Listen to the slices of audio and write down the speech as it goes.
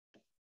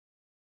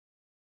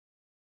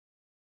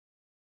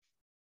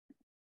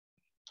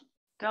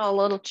Still a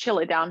little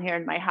chilly down here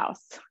in my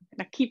house. I'm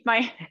gonna keep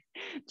my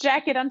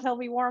jacket until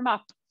we warm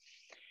up.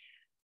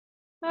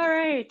 All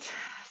right,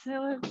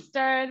 so let's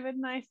start with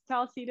nice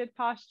tall seated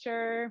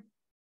posture.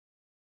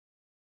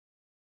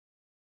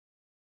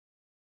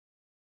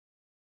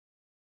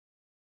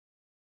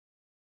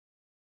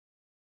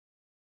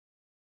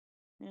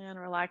 And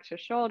relax your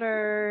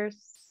shoulders.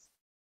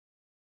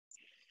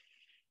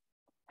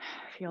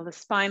 Feel the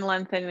spine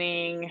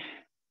lengthening.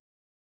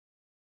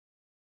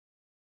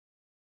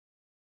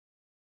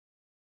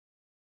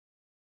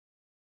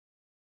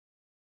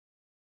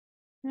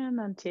 And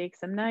then take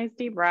some nice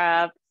deep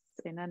breaths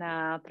in and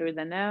out through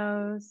the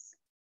nose.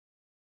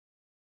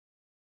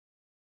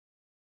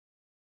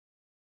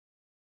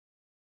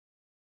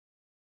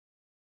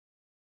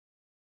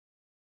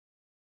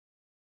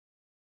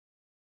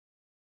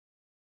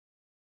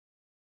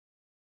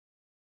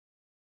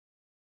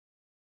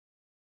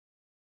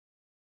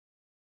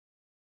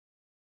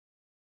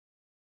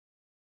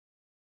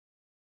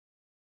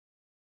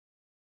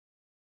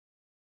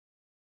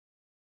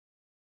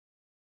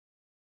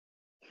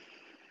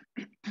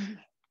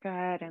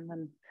 Good, and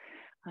then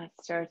let's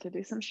start to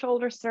do some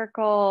shoulder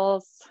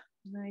circles,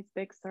 nice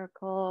big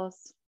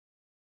circles.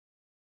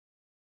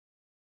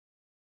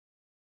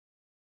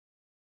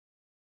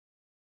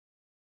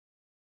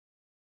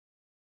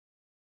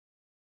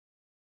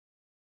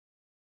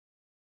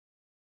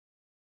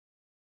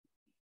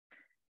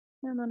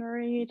 And then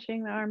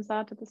reaching the arms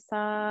out to the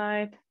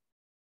side.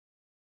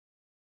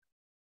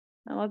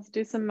 Now let's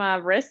do some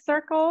wrist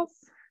circles.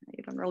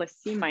 You don't really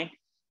see me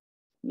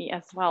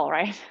as well,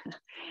 right?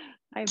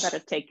 I better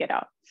take it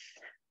out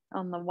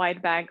on the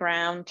white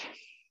background.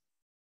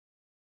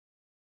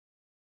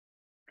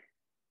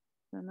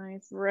 The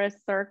nice wrist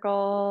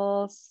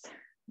circles.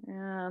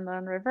 And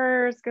then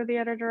reverse, go the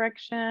other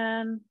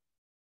direction.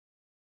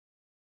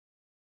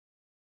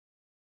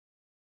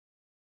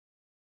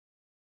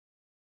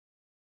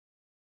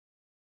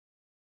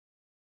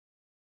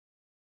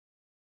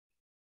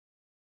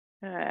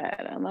 Good,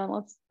 and then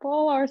let's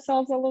pull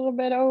ourselves a little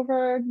bit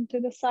over to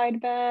the side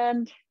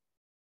bend.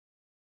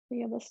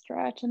 Feel the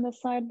stretch in the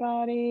side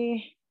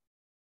body.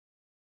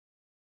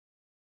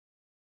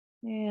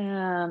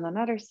 And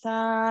another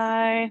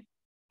side.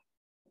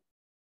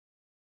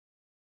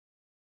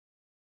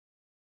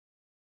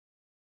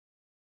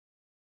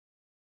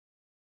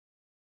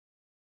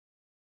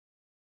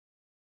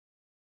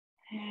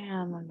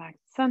 And then back to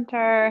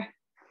center.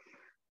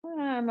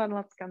 And then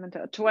let's come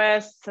into a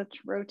twist. Such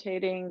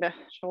rotating the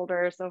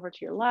shoulders over to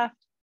your left.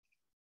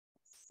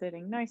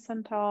 Sitting nice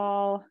and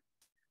tall,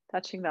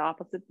 touching the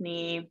opposite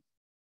knee.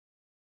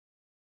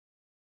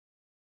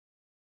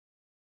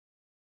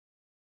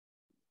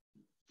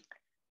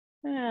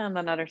 And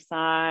another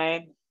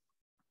side.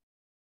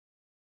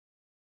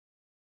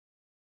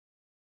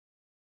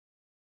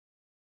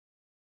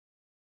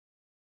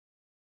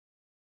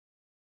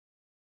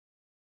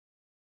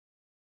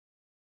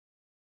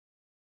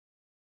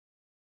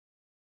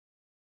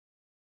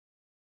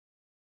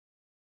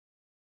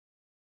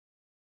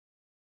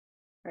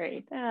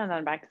 Great, and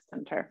then back to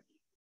center.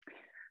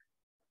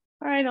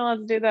 All right, now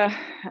let's do the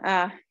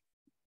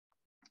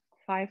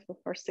 5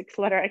 or 6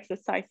 letter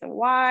exercise of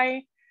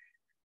Y.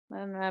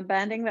 Then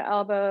bending the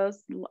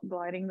elbows,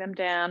 gliding them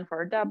down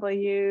for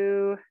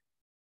W.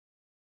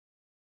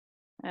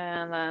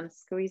 And then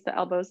squeeze the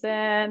elbows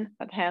in,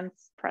 but hands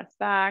press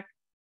back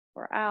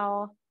for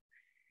L.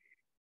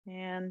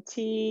 And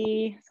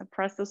T, so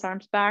press those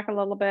arms back a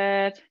little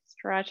bit,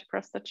 stretch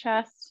across the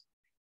chest.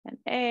 And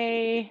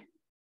A,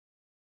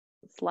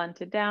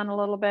 slant it down a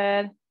little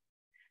bit.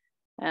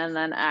 And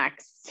then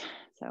X,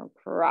 so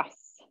cross.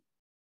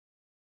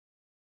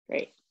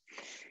 Great.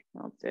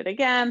 Let's do it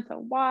again. So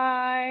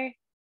Y,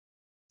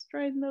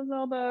 straighten those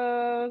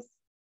elbows,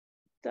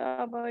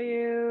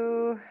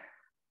 W,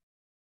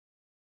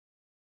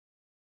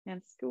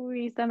 and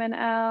squeeze them in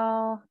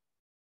L,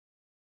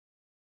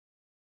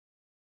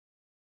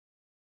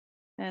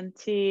 and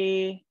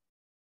T,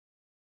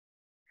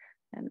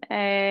 and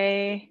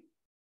A,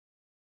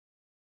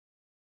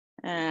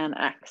 and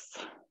X.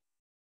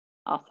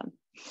 Awesome.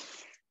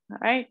 All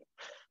right.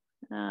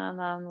 And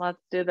then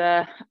let's do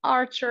the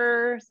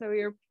archer. So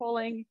you're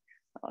pulling,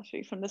 I'll show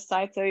you from the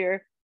side. So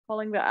you're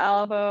pulling the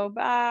elbow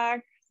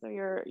back. So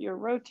you're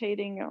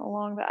rotating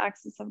along the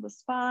axis of the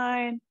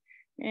spine,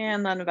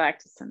 and then back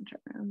to center.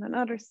 And then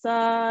other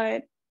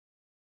side.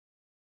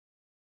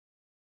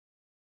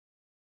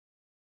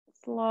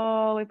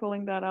 Slowly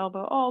pulling that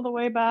elbow all the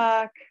way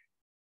back.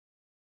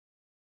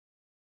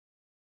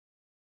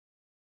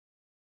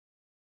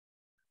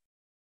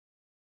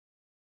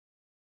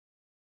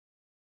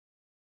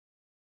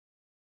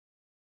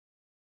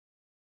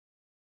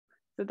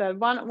 So that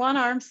one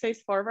arm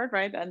stays forward,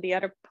 right? And the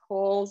other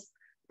pulls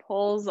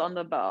on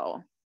the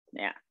bow.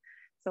 Yeah.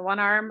 So one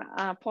arm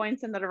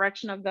points in the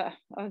direction of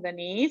the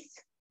knees,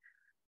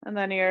 and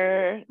then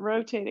you're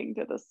rotating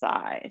to the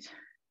side.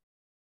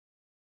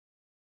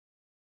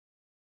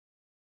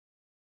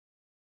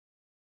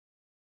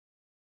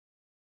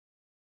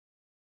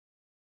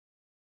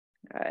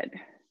 Good.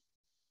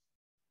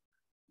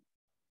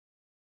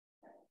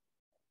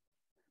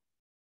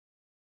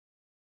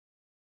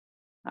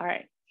 All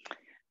right.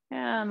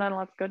 And then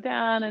let's go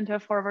down into a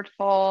forward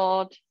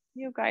fold.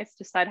 You guys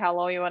decide how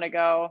low you want to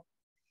go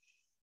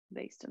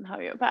based on how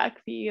your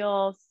back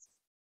feels.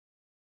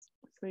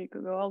 So you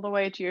could go all the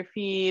way to your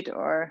feet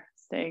or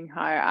staying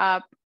higher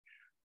up.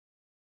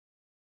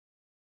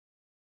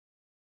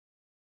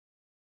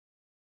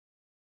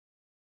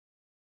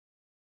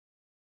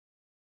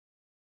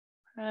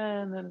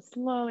 And then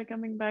slowly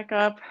coming back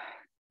up.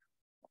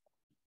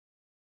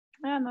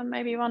 And then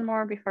maybe one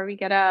more before we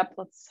get up.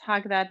 Let's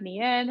hug that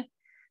knee in.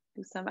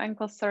 Do some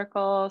ankle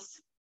circles.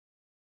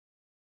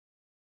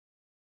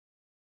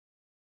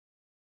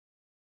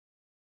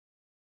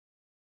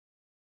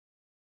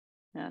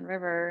 And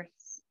reverse.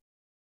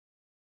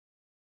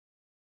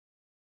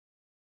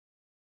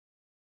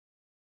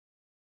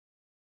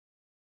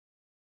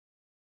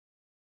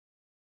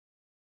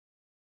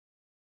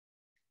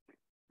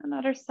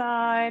 Another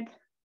side.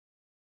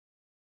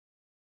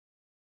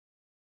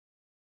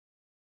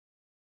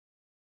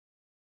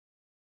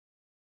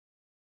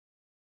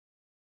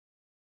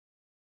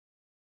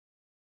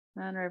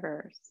 And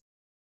reverse.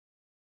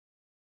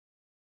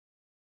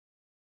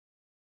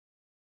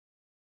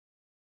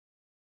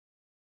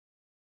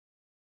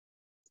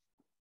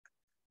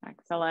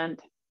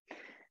 Excellent.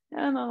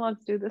 And then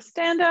let's do the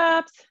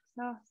stand-ups.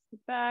 So sit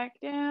back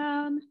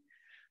down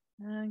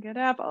and get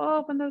up,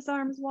 open those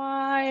arms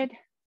wide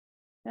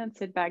and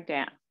sit back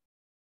down.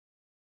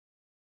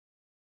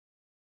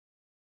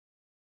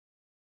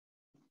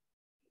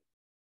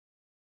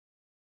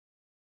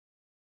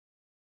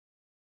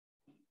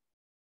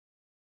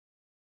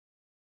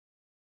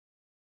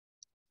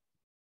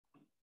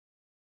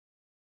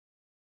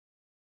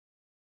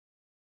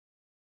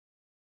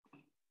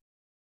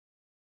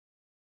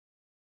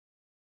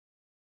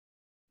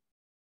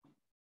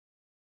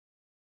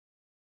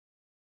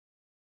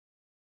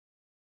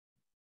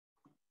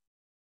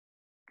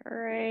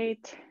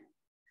 Great.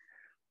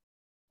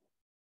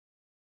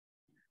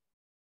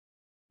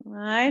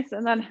 Nice.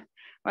 And then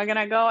we're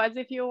gonna go as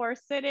if you were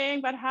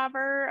sitting, but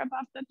hover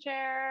above the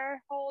chair.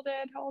 Hold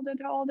it, hold it,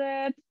 hold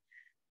it.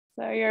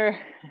 So you're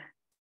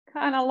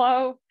kind of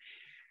low,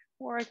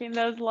 working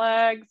those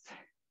legs,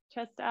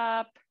 chest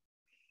up.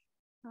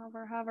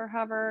 Hover, hover,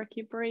 hover,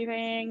 keep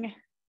breathing.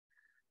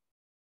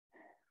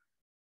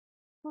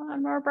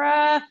 One more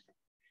breath.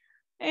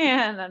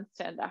 And then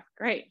stand up.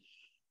 Great.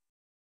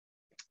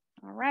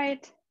 All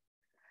right.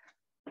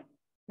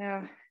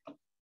 Now,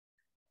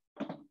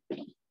 let's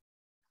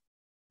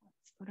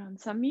put on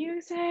some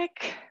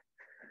music.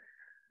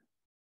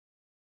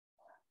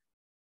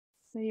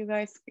 So you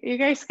guys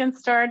can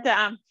start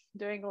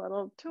doing a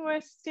little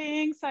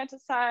twisting side to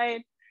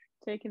side,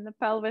 taking the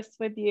pelvis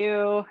with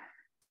you,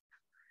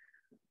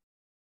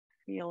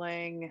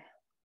 feeling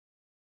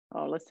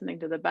or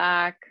listening to the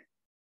back.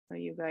 So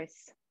you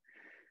guys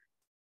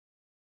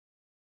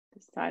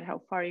decide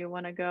how far you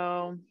want to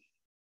go.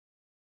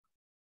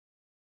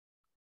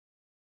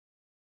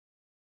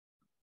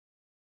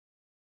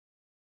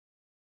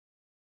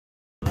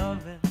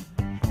 Loving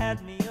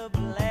had me a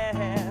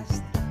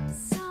blast.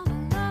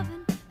 Summer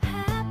loving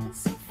happened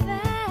so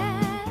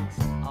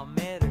fast. I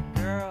met a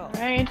girl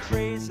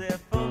crazy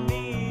for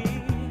me.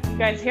 You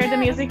guys hear the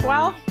music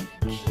well?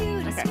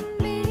 Cute Okay. to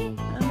me.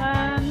 And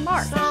then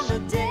march. Summer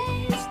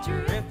days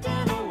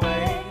drifting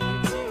away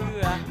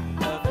to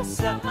other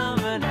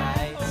summer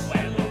nights.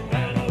 Tell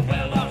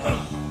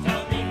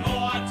me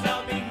more,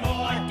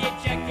 did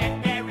you get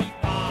very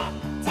far?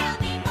 Tell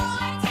me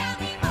more,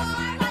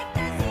 like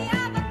does he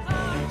have a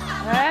car?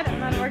 Good, and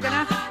then we're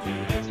gonna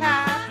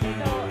tap. So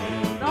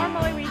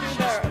normally we do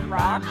the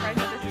rock, right?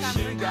 But this time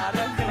we're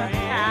just gonna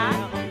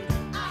tap.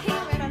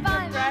 Center of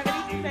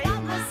gravity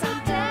space. So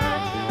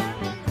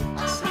damn. I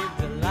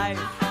saved a life.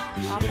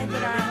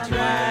 Opposite arm and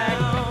leg.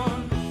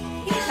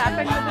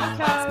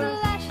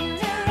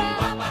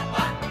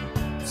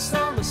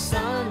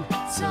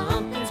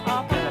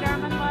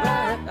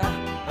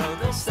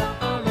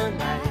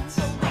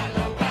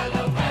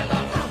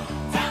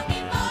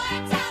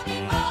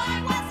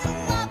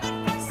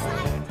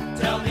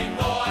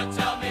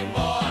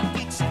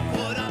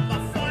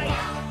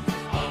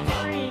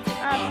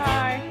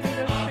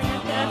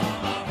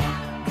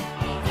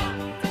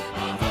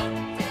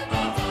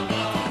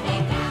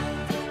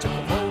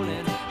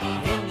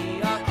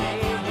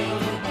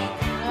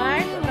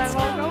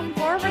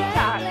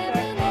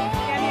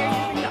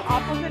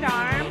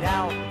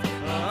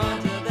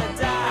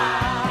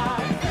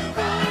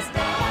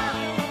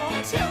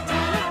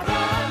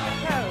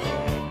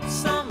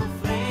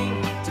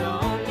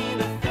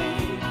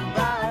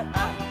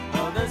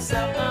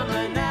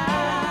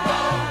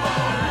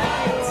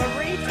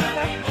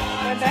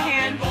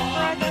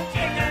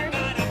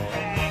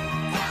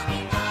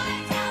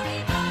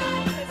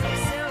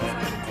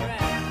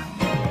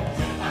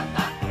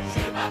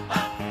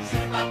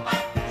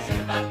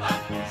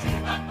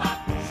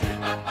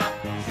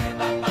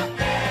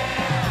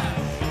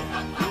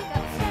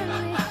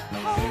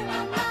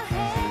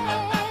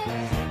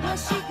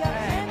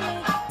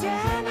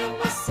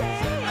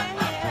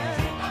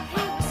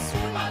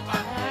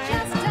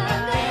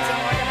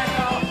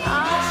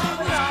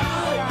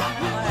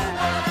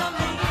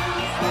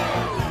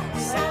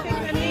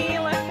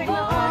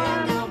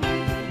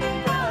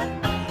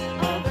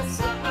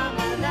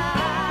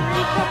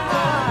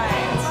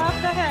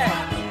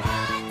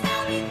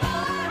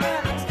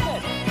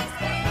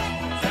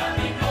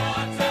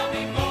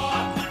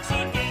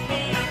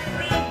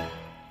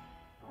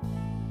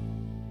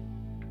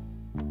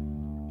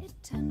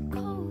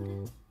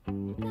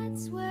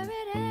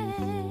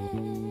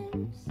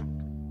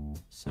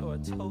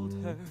 told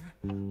her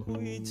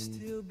we'd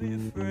still be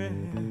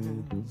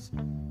friends.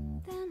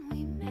 Then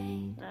we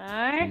made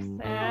Nice.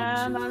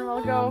 And then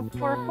we'll go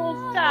for a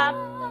full step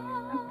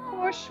and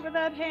push with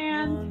that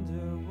hand.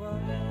 Wonder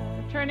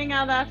what Turning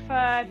out that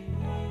foot.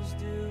 he's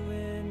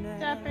doing now.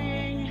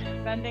 Stepping.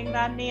 Bending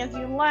that knee as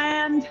you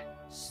land.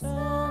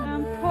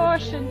 And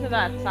push into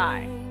that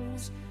side.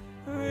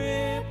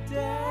 Ripped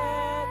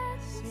at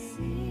seams,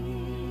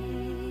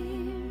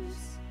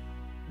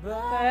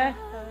 Okay.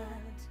 but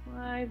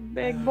Nice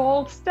big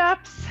bold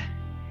steps.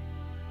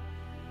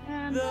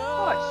 And push.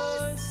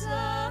 though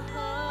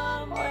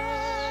somewhere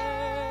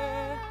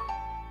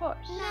Push.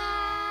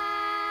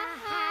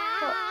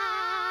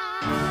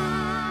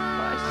 Push.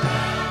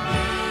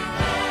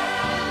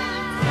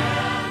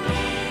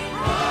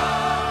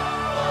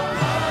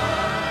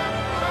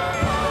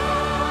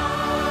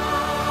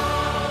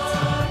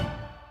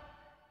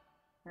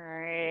 All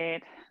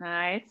right,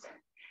 nice.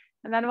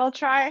 And then we'll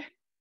try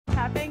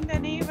tapping the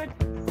knee with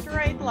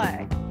straight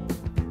leg.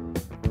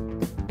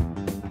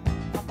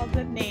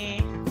 Opposite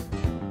knee.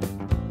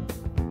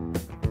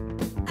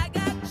 I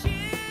got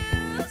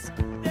chills,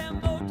 they're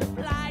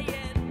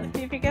multiplying. Let's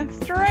see if you can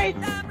straight.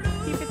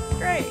 Keep it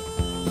straight.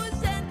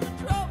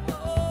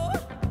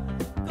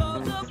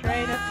 As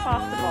straight as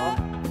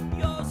possible.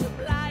 You're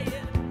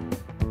supplying.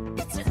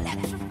 It's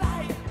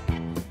electrifying.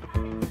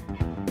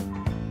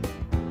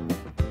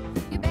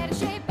 You better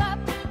shape up,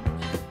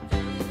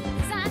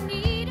 'cause I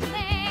need a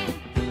man.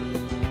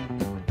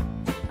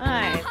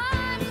 Nice.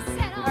 Heart is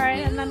set on All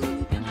right, and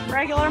then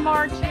regular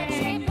marching.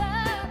 shape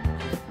up.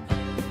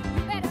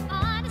 You better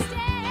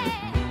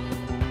understand.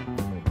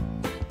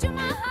 To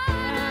my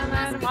heart, And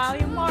then while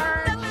you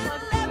march,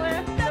 let's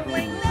lift the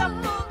wings up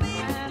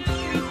and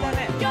squeeze them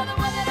in. you're the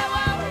one that I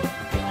want.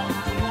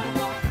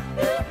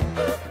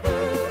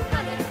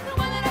 Honey, the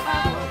one that I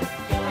want.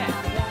 Yeah.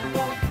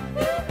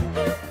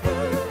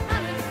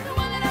 Honey, the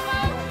one that I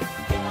want.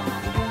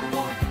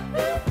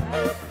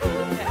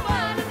 The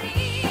one I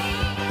need.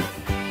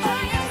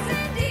 Oh, yes,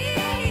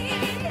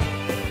 indeed.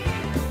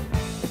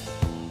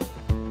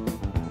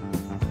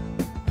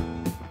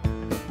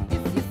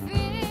 If you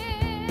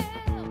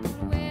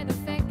feel with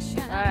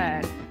affection,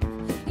 Good.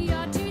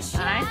 you're too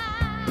shy.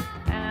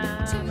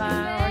 And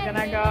then we're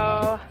gonna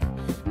go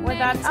with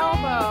that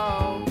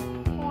elbow.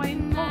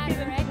 Point both feet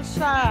into the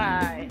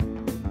side.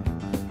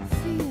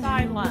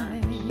 Side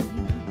lunge.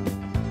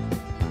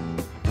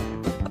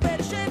 I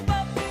better shape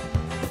up,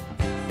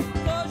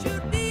 'cause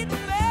you need a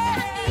I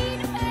man.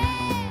 need a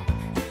man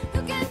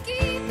who can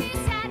keep me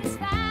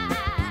satisfied.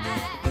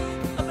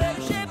 I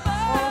better shape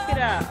Walk it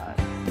up, out.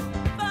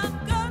 I'm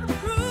gonna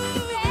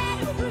prove.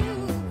 Better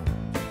prove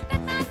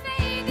that my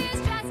faith is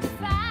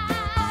justified.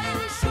 Are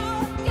you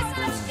sure? Yes,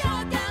 I'm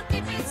sure they'll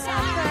keep me That's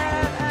tight.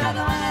 it. And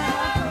then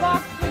let's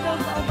box with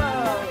those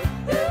elbows.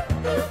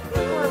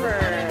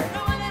 Forward. The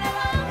one that I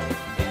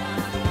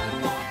want.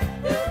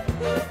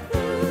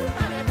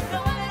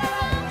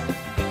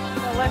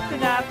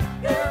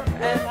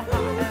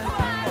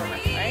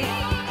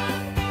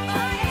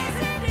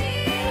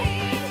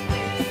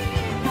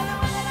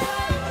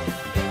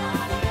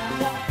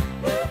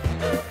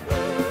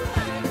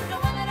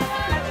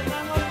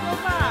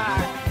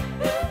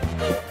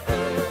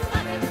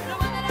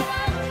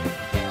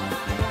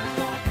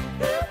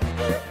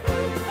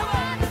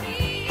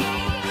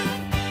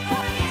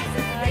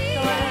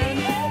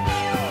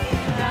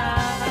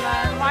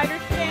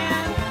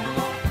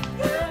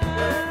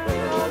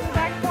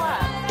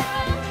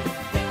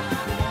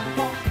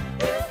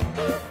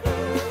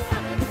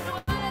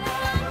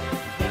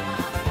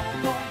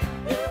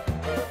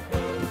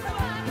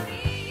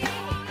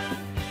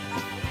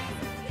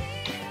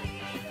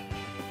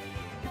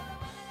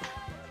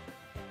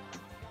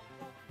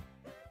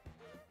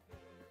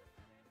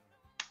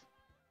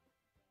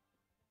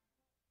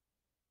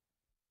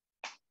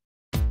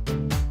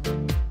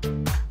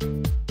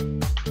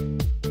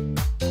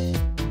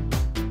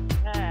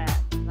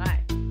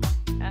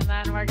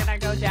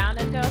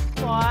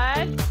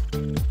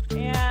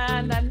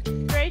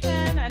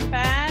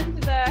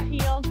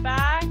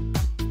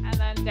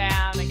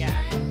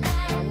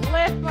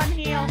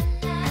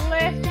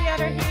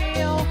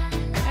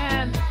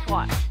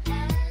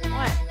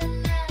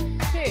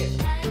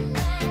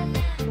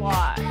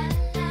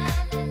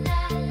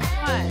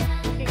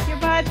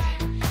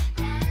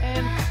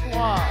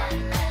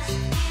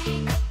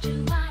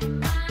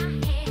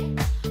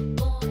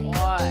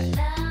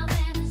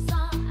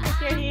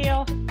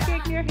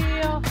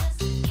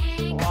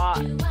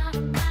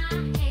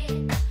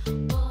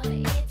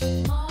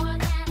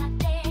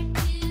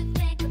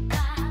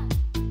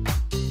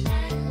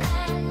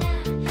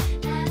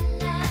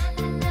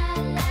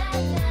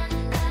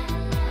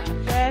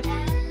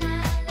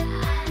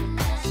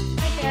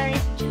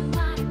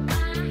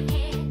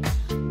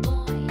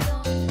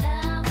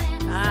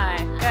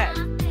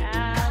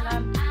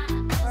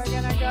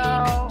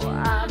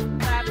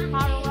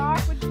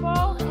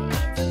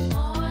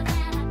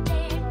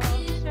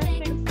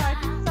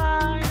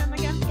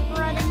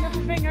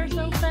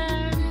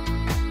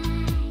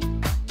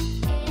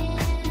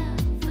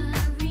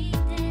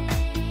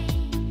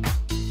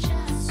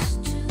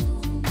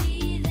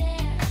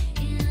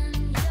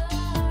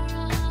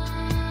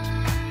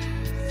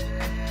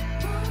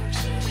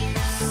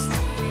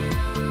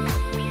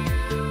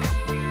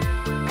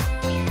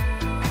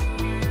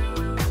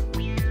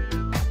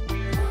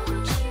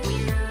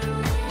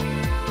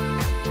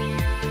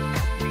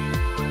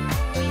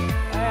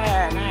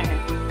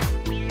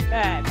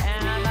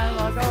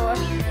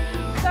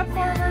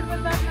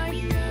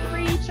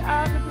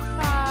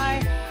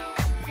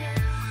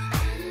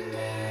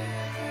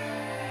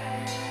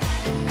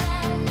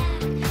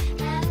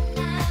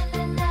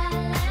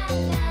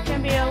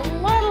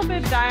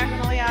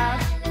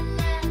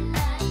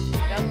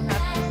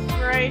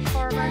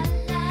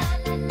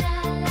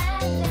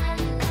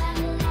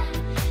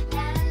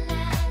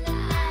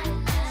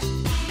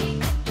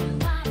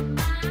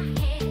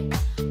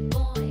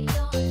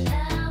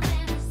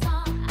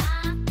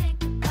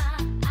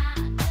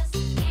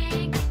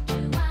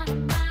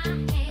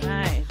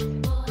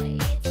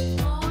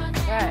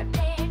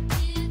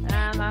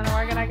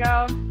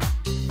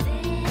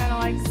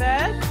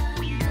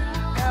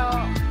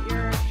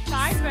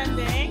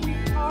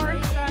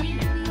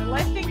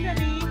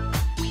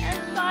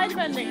 side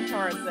bending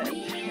towards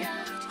it.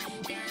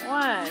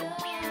 1,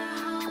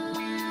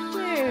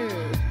 2,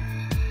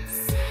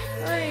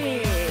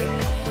 3,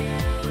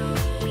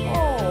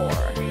 4,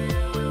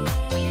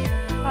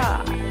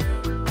 5,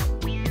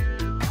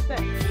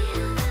 6,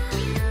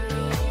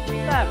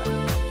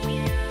 7.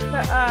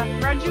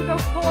 Raju, go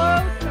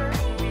closer.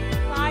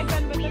 Side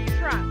bend with the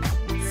trunk.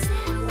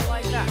 So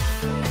like that.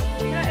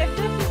 You know, if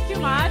this is too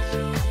much,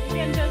 you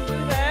can just do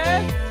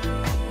this.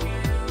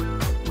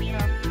 You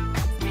know,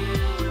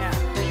 yeah,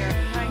 so you're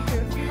trying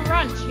to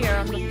crunch here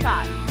on the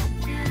side.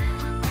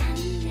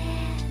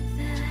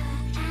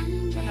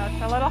 So now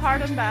it's a little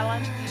hard on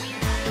balance.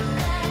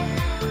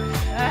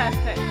 That's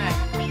it,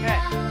 nice,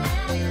 good.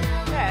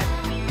 Good.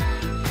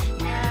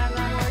 And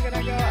then we're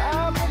gonna go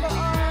up with the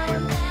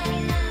arm,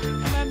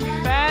 and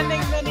then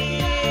bending the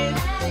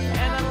knees,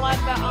 and then let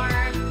the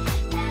arms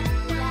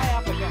fly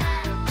up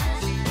again.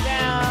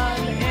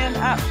 Down and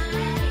up.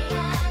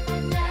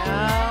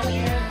 Down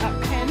and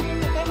up. Hands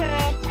to the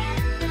hips.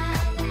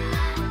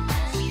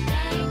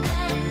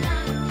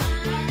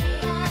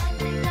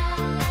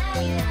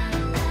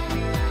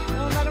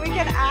 And then we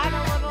can add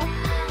a little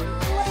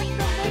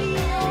lift of the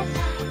heels.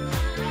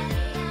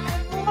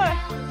 And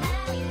lift.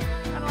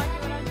 Kind of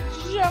like you want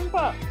to jump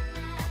up.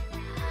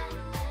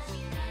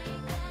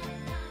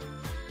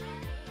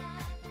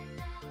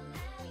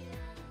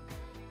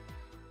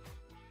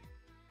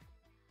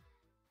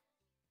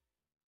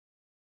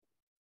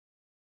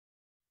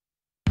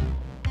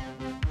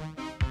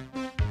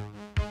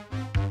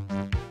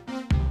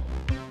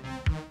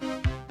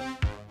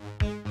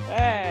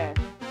 Good.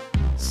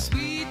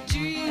 Sweet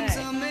dreams Okay.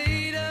 are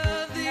made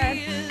of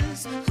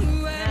these.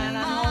 Who And am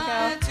then we'll I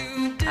go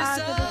to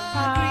out to the disagree?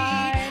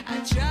 side,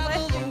 I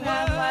travel the lifting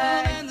that world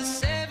leg. and the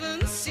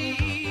seven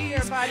seas.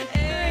 Your body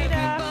straight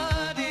up.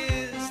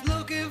 Everybody's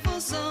looking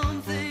for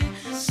something.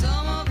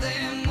 Some of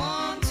them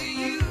want to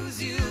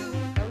use you.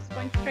 Toes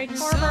going straight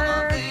Some of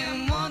forward.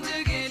 them want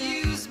to get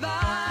used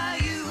by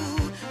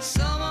you.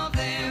 Some of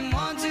them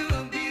want to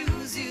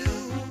abuse you.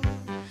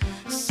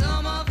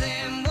 Some of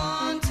them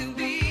want to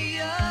be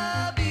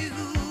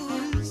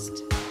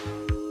abused.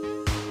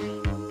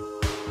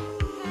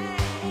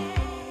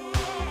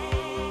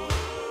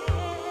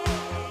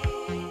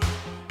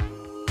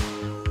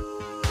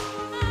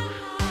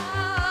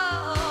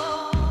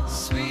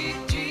 Sweet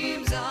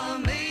dreams are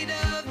made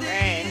of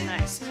Great, this.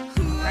 nice.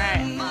 Who Right.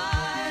 am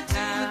I to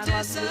And let's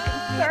do some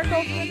circles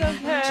disagree? with those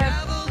hips.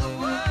 Travel the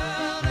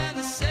world and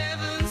the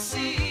seven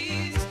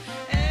seas.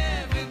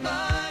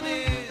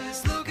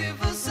 Everybody's looking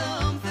for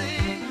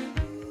something.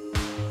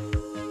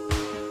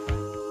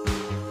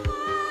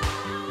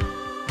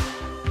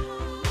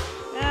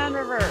 And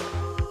reverse.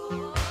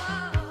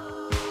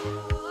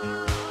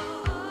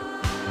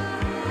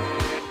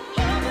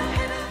 Hold your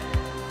head up,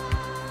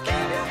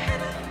 keep your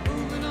head up,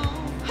 moving on.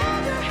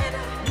 Hold your head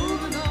up,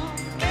 moving on.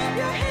 Keep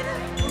your head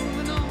up,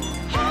 moving on.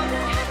 Hold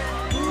your head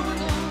up,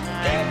 moving on.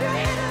 Keep your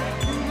head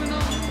up, moving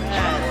on.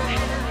 Hold your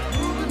head up,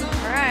 moving on.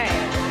 All right.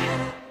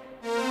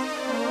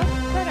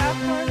 Let's set up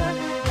for the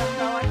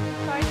dumbbell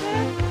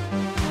exercises.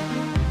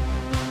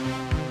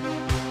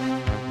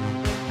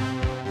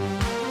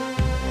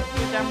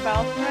 Your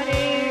dumbbells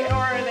ready,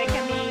 or they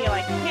can be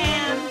like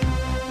cans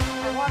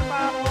or water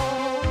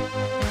bottles.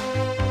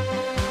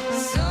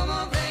 Some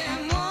of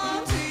them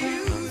want to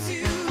use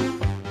you.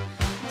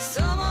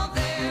 Some of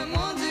them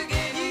want to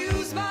get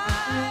used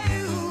by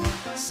you.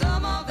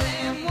 Some of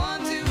them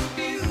want to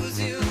abuse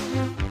you.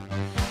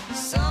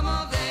 Some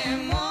of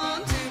them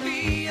want to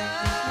be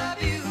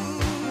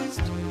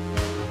abused.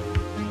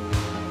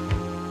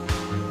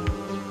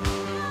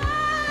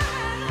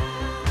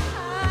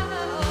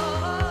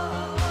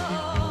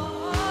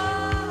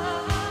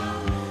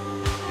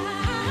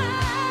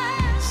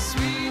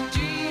 Sweet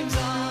dreams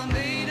are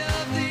made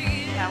of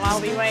these. Yeah,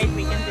 while we wait,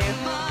 we can do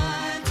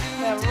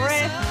the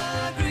wrist.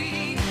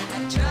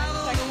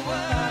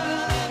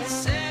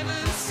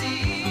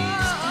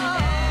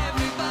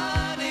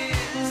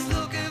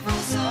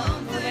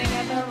 Moving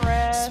at the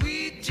wrist.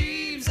 Sweet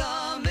dreams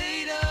are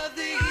made of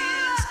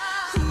these.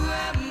 Who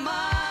am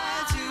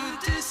I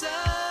to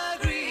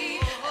disagree?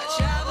 I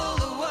travel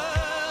the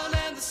world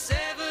and the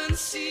seven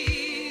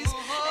seas.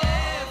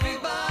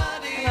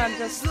 Everybody And then is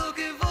just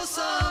looking for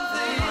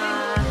something.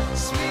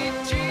 Sweet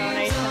dreams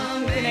donations,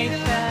 are two made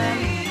of donations.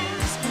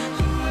 these.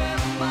 Who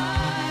am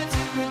I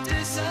to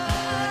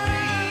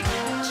disagree?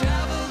 I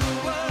travel the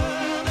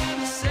world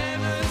and the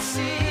seven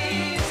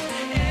seas.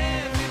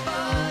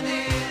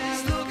 Everybody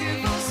is looking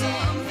for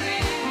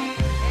something.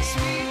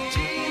 Sweet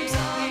dreams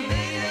are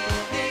made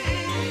of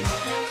these.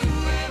 Who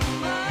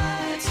am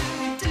I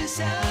to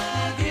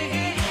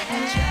disagree? I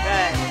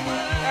travel the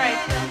world All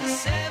right, and the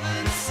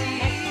seven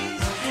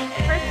seas.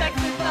 First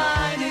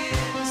exercise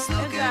is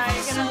you're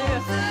gonna do a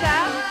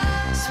step.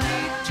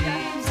 Sweet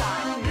dreams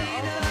are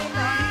made of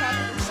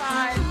From the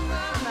side,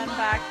 and then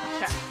back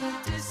check.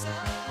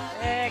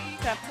 Big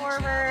step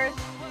forward.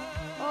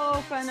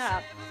 Open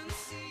up.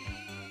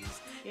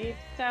 Keep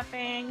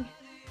stepping.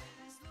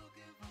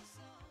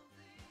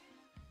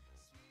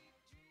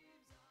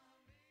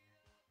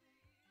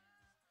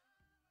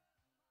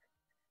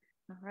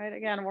 All right,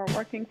 again, we're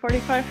working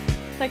 45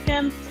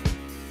 seconds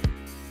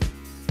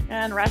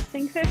and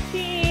resting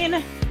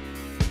 15.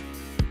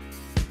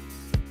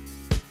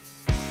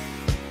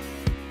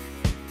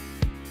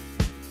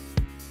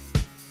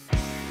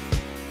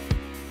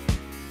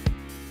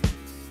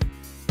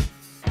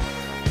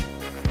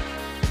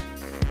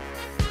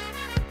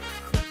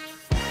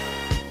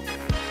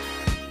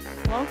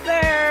 Almost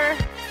there.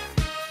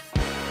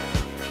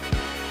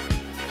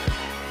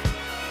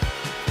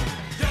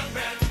 Young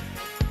man,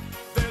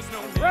 there's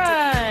no need to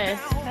Right,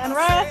 be down. and I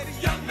rest.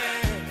 said, young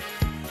man,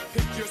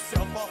 pick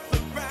yourself off the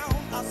ground.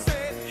 I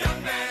said,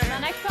 young The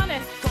man, next one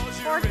is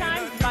 'cause you're 4 in a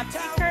times new butt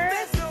town. kickers,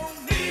 There's no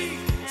need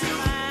to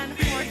and then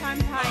 4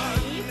 times high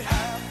knees.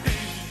 happy.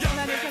 Young And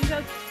then you man, can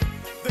just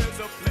there's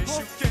a place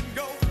you can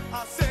go.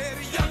 I said,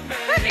 young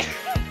man,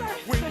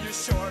 when you're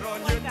short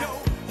on your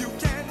dough, you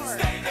can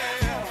stay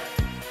there.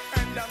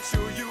 And I'm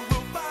sure you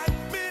will find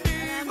many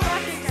and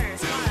butt ways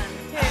kickers. to 1,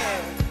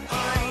 2,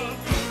 3,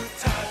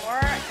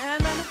 4,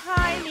 and then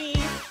high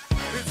knees.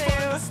 It's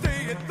fun to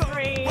stay at the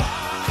 3,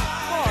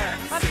 4.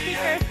 Butt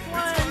kickers.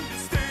 1,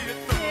 2,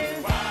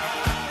 3,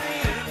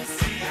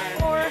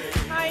 4.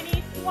 High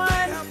knees.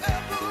 1,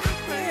 2,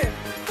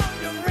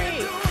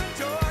 3,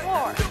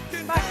 4.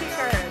 Butt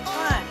kickers.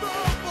 1, 2,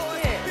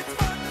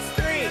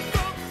 3,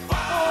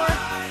 4.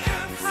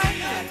 High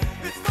knees.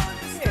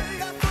 2,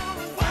 3,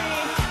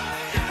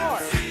 4.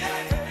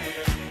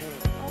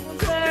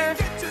 Almost there.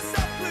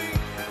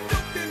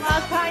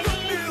 Last high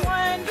knees.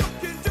 1,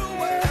 2,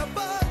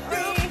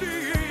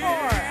 3,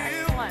 4.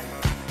 Excellent.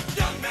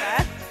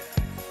 Rest.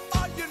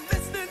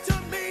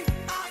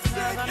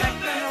 So the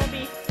next one will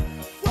be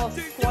we'll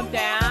squat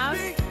down,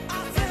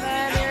 and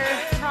then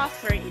your cross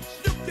reach.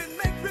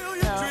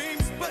 So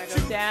we're gonna go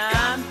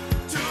down,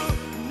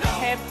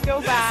 hips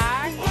go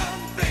back.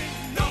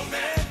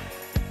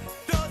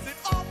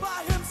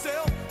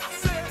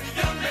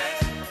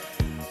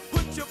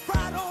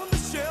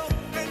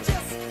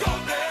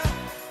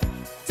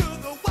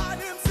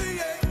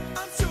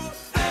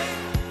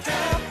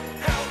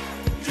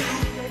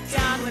 Get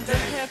down with the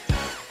hips.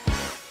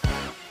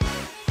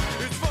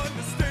 It's fun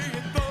to stay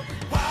at the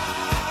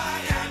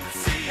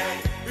YMCA.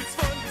 It's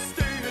fun to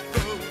stay at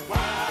the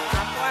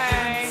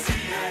Halfway.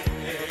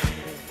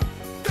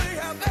 They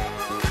have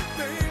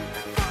everything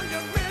for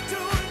young men to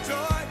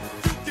enjoy.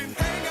 You can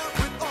hang out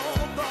with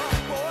all the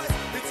boys.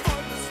 It's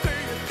fun to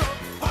stay at the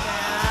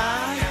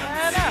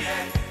And up. YMCA.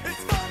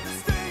 It's fun to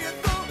stay at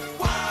the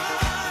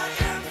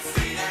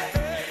YMCA.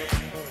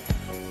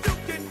 You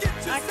can get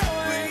yourself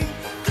clean.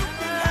 You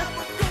can have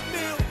a good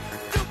meal.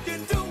 You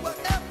can do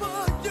whatever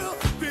you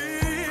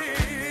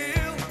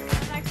feel.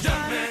 Next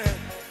Young one, man,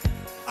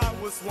 I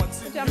was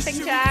once in jumping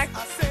your shoes. jacks.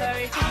 I So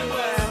said you can do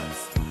I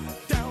was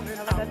down and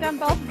with out the with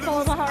dumbbells, the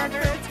pull the blues. harder.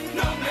 You can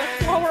do the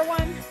slower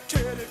one.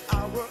 Cared if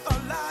I were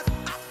alive.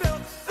 I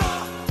felt the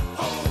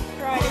whole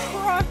Try to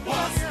cross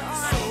up your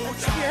arms,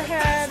 lift up your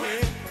head.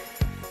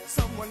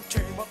 Someone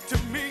came up to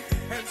me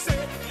and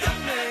said,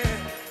 young man,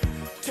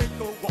 take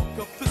a walk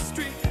up the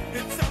street.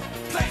 It's a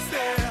place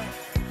there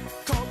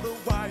called the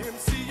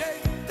YMCA.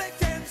 They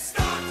can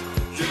start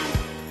you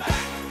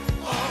back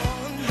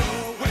on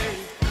your way.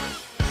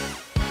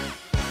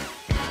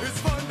 It's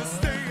fun to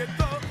stay at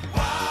the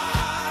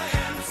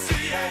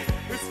YMCA.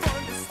 It's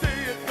fun to stay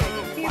at the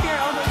Keep your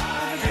elbows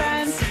to the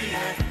bench.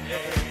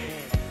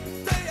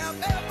 They have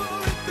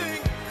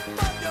everything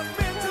for your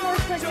men to 4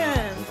 enjoy.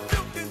 seconds.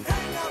 You can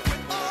hang out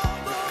with all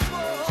the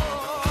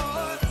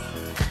boys.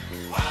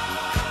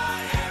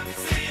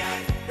 YMCA.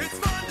 It's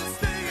fun to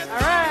stay at All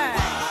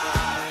right.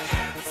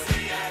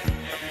 YMCA.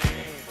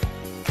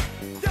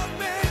 Young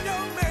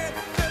man,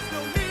 there's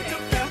no need to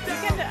So feel you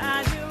down. can do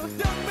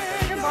Young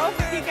man, either both.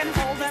 You can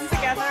hold them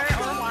together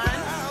or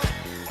one.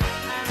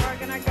 And we're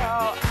gonna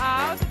go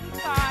out to the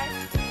side,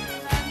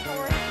 and then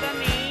towards the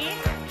knee.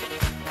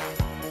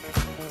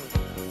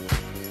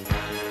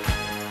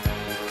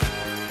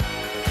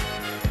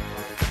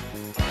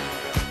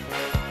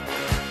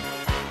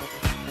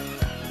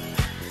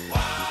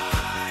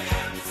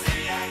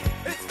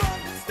 It's fun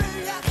to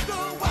stay at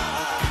the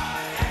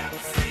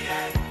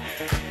YMCA.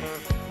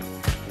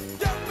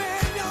 Young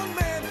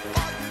man,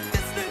 are you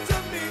listening to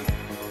me?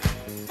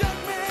 Young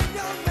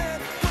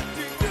man, what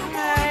do you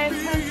Okay,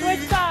 want to and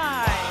switch be?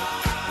 sides.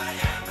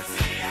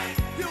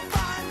 You'll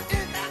find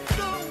it at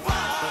the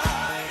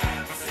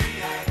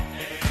YMCA.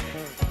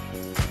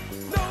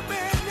 No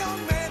man,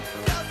 young man,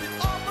 does it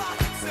all by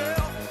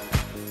himself.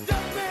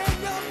 Young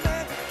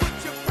man, put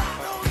your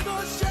pride on the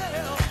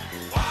shelf.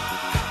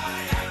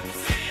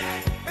 YMCA.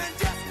 And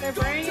just They're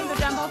go bringing to the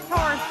dumbbells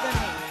towards the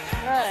knee.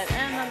 Good,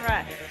 and then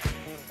rest.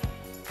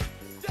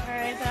 All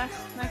right, the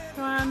next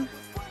one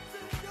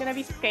is gonna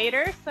be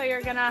skaters. So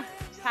you're gonna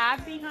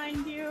tap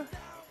behind you,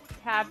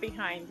 tap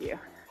behind you.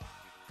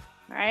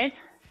 All right,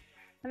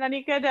 and then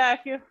you could,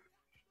 if you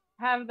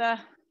have the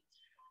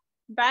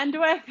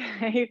bandwidth,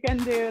 you can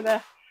do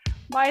the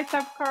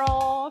bicep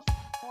curls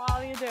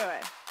while you do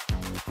it.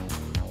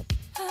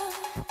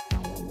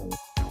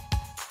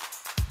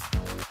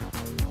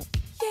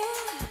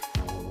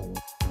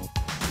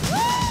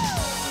 Yeah.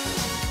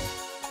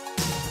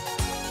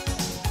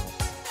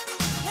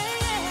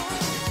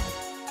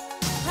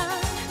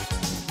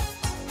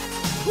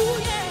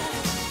 Ooh,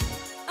 yeah.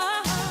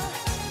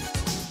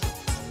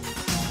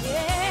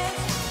 Yeah.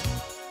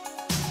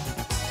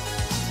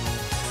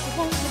 I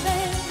want to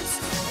dance.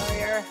 So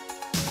you're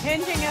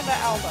hinging at the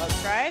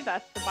elbows, right?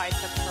 That's the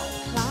bicep curl.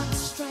 Clock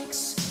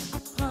strikes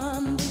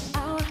upon the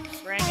hour.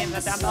 Bring in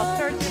the dumbbell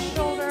towards your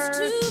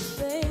shoulders.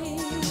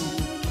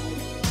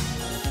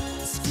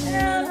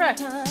 And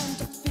rest.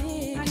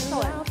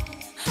 Excellent.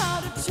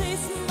 How to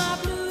chase my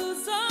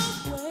blues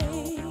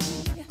away.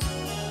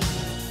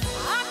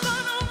 I'm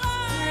gonna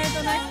Alright,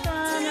 the next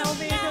one will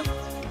be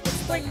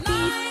just quick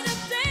feet,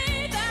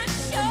 feet.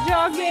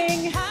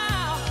 jogging,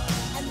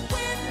 And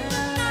when the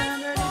and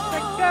night ready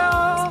to falls,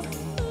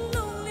 go.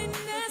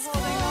 loneliness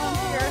Holding on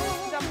to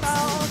your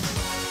dumbbells.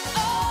 Oh,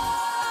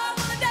 I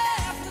wanna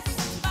dance with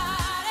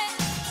somebody.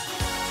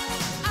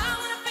 I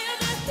wanna feel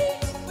the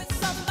heat with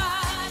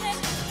somebody.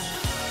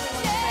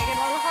 Make it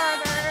a little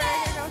harder.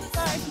 Here goes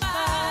side to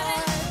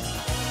side.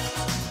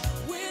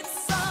 With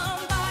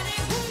somebody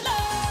who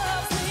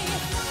loves me.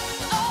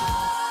 Oh,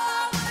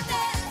 I wanna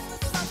dance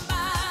with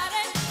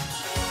somebody.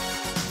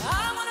 I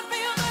wanna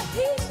feel the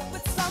heat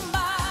with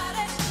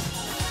somebody.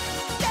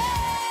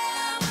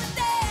 Yeah, I wanna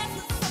dance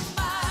with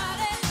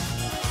somebody.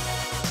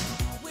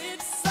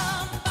 With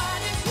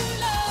somebody who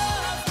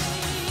loves me.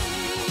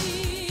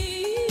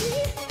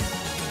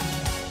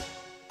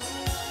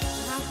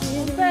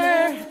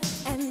 There.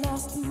 And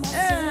lost my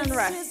And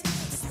rest.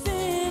 senses,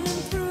 spinning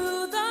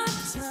through the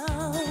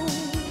town.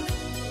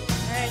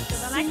 Alright,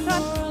 so the next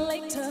one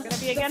is going to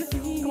be again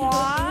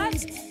squat.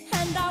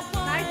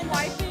 Nice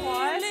wide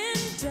squat.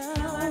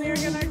 And then you're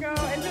going to go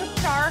into a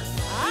star.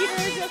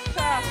 Either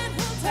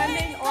just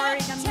bending or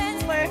you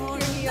can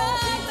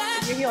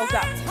lift your heels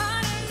up.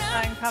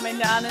 And coming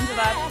down into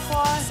that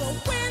squat.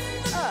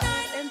 Up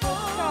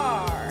into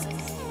star.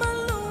 My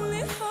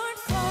lonely heart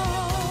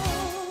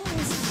calls.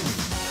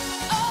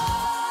 Oh,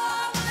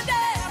 I wanna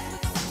dance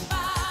with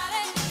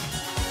somebody.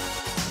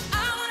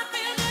 I wanna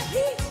feel the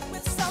heat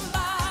with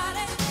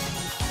somebody.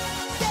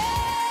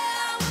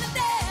 Yeah, I wanna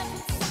dance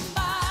with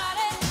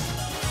somebody.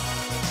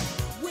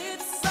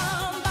 With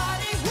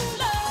somebody who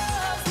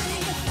loves me.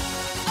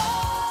 Oh,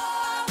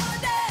 I wanna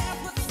dance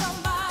with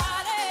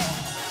somebody.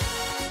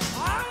 I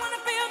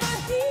wanna feel the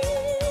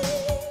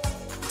heat.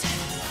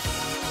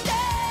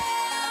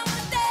 Yeah, I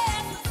wanna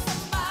dance with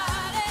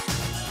somebody.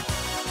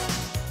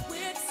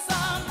 With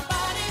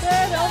somebody who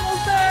Good,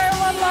 almost there.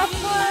 One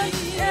last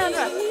one. And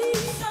rest.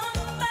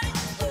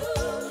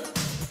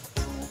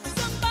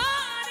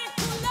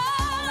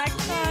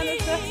 Next one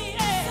is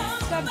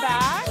just step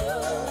back.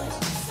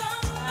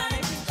 And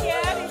if you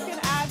can, you can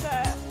add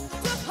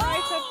the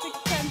triceps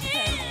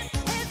extension.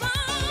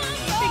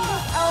 Keeping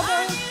those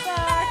elbows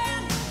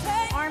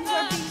back. Arms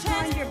are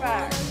behind your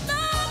back.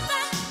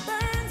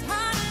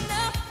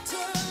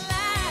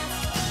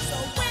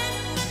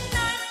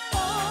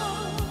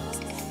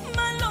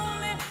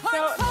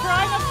 So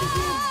try not to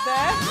do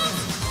this.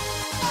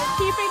 You're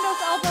keeping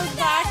those elbows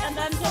back and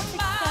then just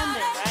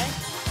extending, right?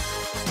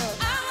 So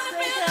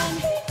straighten,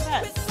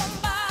 this.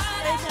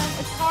 Straighten,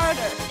 it's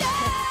harder.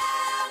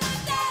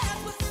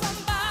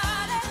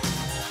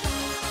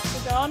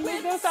 So don't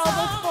move those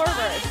elbows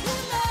forward.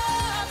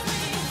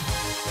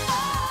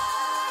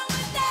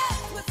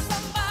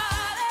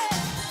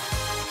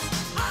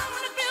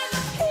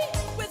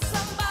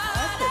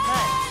 That's it,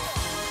 nice.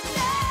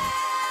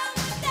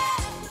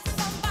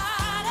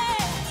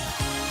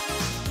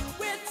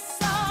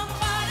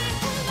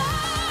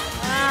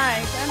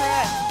 Nice, and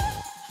rest.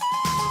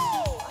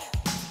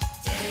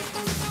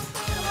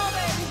 Come on,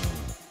 baby.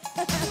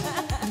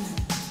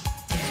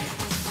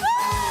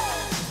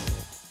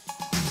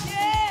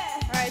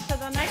 Yeah. All right, so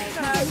the next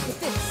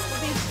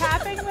will be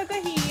tapping with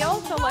the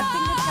heel, so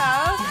lifting the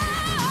toes,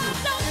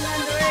 and then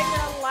doing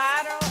a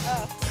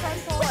lateral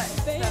frontal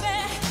lift. So,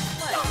 lift.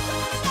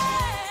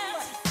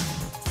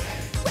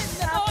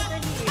 Tap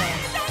with the heel,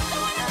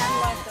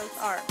 and lift those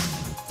arms.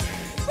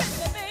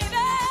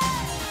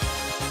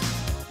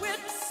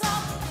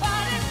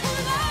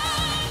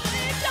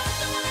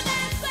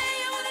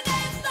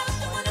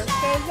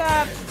 Goes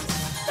up.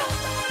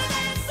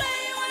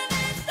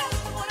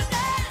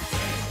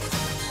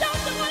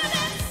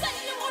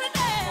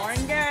 More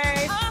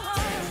engaged.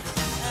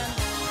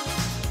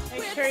 And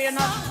make sure you're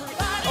not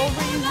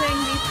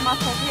overusing these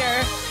muscles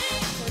here.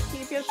 So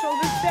keep your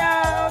shoulders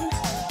down.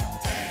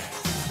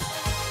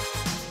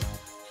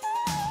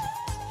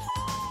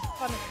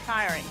 Fun is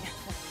tiring.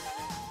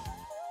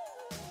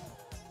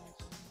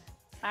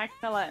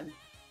 Excellent.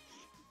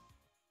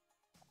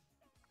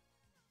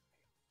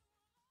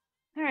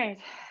 All right.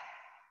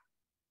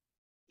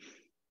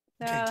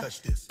 Can't So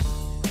touch this.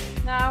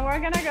 now we're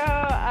gonna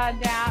go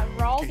down,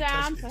 roll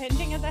down, so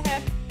hinging at the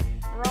hip,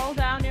 roll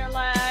down your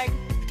leg,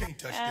 Can't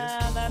touch this.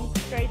 and then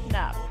straighten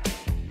up.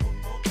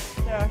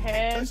 So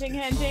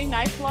hinging,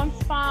 nice long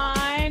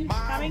spine,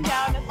 coming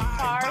down as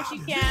far as you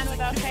can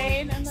without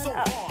pain, and then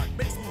up.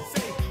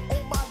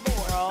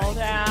 Roll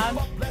down,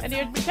 and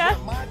your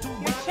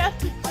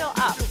chest is still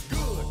up.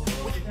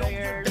 So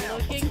you're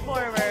looking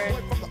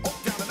forward.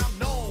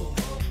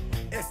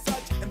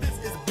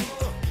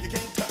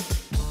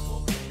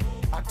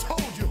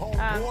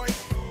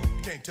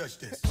 Can't touch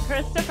this.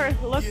 Christopher,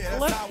 look Yeah, that's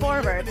look how we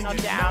forward, living, not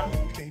you down.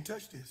 know. Can't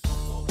touch this.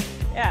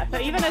 Yeah, so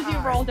even as you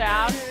roll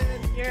down,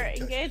 you're Can't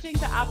touch engaging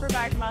the upper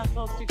back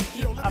muscles to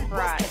keep Yo, let me bust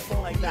upright, my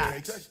phone like here. that.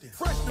 Can't touch this.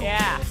 Fresh new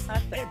Yeah, kicks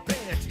that's it. and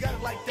bands. You got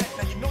it like that.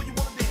 Now you know you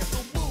wanna dance,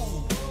 so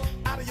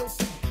move out of your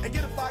seat and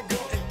get a fire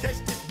girl and catch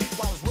this beat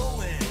while it's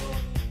rolling.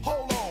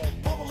 Hold on,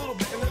 pump a little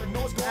bit and let her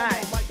know it's going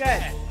Alright, on like good.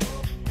 that.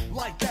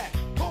 Like that.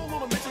 Hold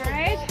on a minute.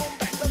 Alright,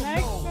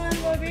 next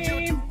one will But you're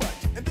be too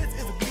much, and this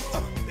is a beat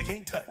they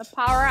can't touch. the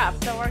power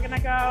up. So we're gonna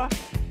go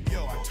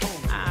Yo, I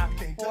told you, you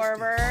can't touch this.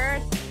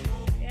 forward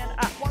and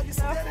up. Why you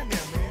So standing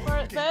there, man?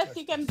 for You can't this, touch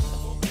you can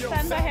Yo,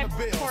 send the sound hip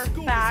bell. towards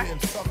School is back in,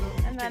 sucker.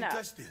 and then Can't up.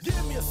 touch this.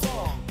 Give me a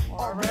song. Or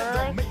Forward.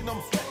 rhythm, making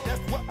them sweat.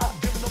 That's what I'm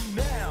giving them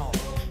now.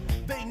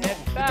 They know. Hip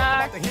You're talking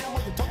back about the hammer,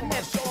 you're talking and about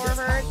hip the show that's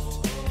forward, hot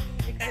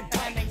and expanding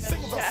tight. the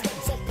Singles are chest.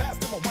 sweating so fast,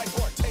 them a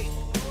whiteboard tape.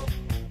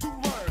 To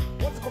learn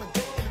what's it gonna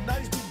take in the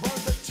 90s to burn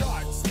the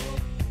charts.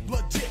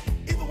 Legit.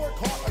 Either work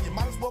hard or you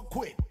might as well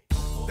quit.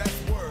 That's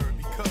word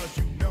because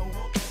you know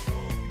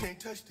you can't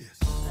touch this.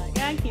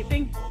 Again,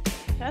 keeping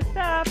chest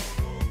up.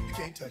 You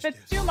can't touch If it's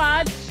this. too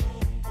much,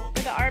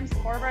 with the arms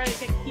forward, you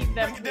can keep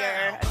them Break it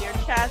here down. at your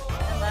chest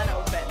and then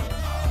open.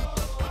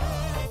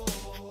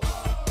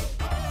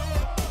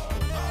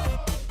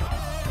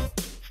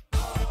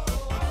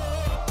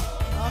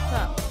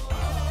 Awesome.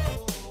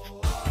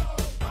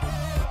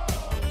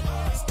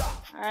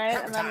 Stop. All right,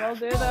 and then we'll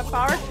do the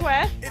power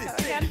twist. It is So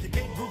said again, you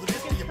can't do this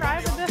you till can your try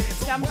body with all the dance.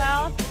 So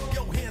dumbbells. wave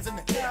your hands in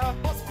the air. So,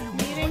 Bust for you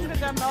moves meeting like the a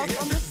dumbbells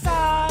DJ. on the Listen.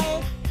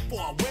 side.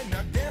 For a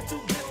winner, dance to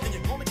this, and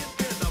you're gonna get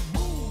in the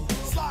move.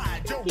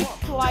 Slide your Keep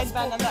rump. slide Just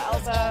bend on the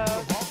focus on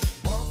elbow. the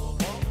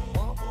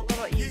rump. A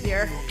little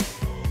easier.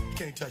 You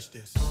can't touch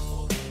this.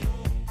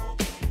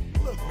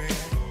 Look, man,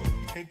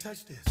 you can't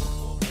touch this.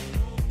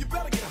 You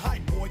better get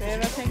hype, boy. 'cause you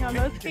know Pivoting you on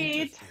can't- those you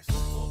can't feet. touch this.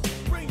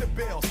 Ring the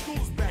bell,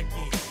 school's back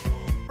in.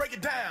 Break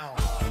it down.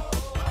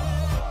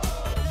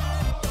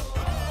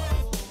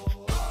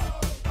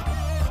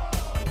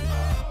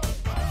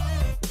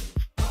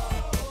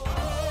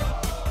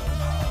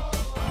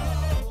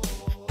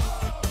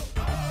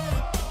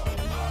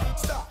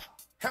 Stop.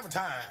 Hammer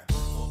time.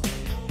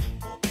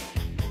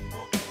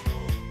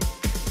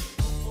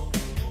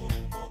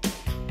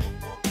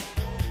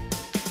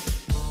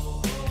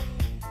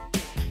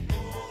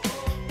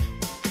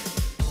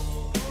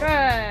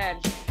 Good.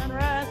 And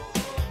rest.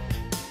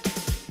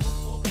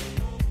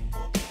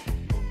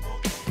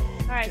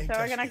 All right, Can't so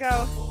we're touch gonna this. go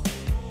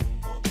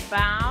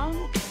bounce,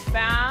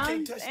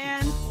 bounce, touch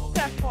and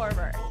step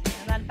forward,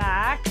 and then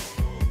back, touch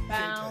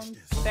bounce,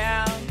 this.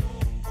 bounce,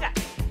 step,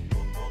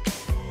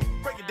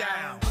 Break it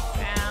down.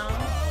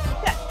 bounce,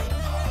 step,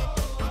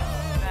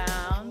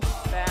 bounce,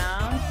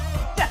 bounce,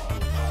 step,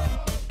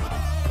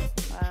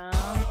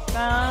 bounce,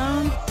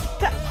 bounce,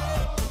 step.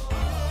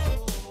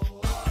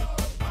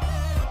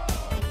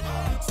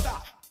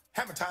 Stop.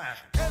 Hammer time.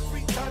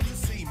 Every time you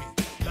see me,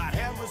 the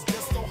hammer's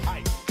just so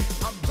hype.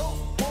 I'm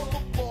dope on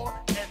the floor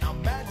and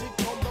I'm magic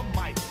on the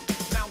mic.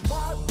 Now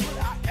why would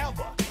I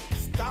ever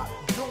stop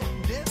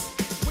doing this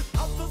with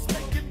others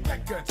making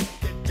records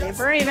that Keep just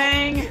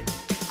breathing. hit?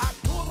 I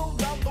tour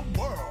around the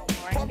world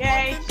More from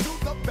engaged. London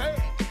to the Bay.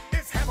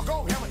 It's hammer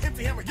go, hammer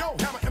empty, hammer yo,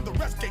 hammer, and the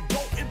rest can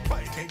go and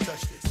play. You can't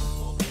touch this. You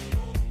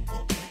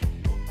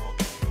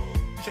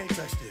can't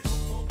touch this. You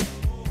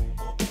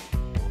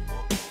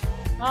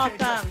can't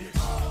touch Awesome. this.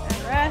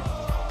 And rest.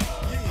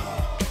 Yeah.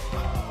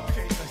 You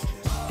can't touch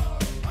this.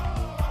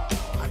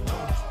 I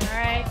told you. All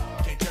right.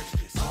 You can't touch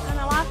this. And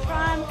the last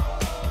one,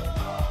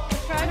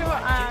 we'll try You to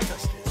can't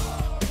touch this.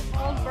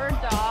 hold bird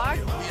dog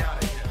Yeah, we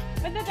out of here.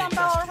 with the Can't dumbbell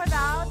touch or this.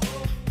 without.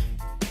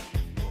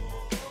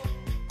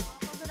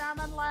 Opposite arm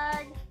and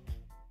leg.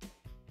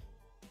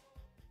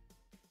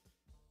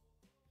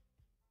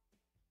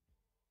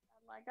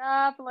 Leg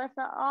up, lift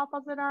the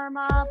opposite arm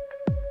up.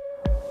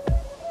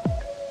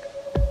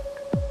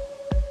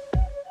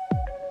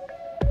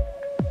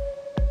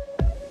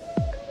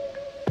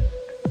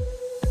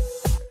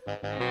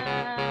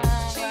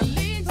 And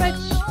Leads switch. a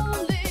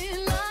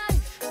lonely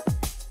life.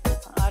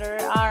 Other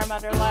arm,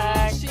 other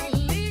leg. She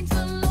leads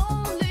a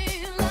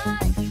lonely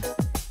life.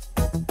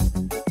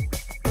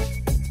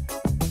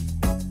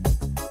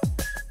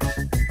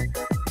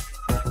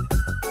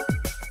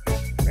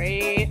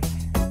 Breathe.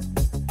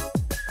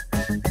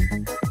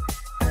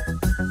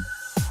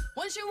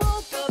 When she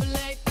woke up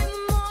late in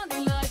the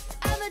morning light,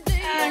 and the day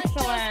had just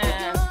Excellent.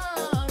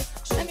 begun.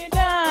 She And you're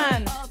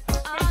done. up,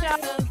 Great eyes job.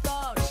 and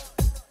thought,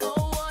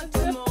 oh, what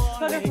a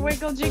Sort of morning.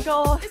 wiggle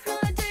jiggle. It's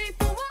not a day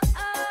for what?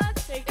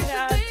 Take It's it a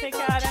out, day take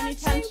for out any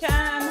touching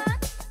tension. fun.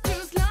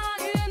 Just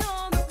lying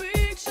on the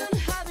beach and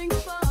having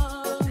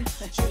fun.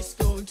 She's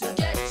going to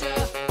get you.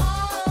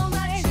 All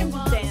that Hey, she good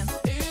wants dance.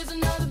 is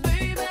another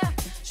baby.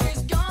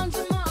 She's gone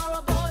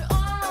tomorrow, boy.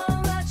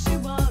 All that she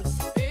wants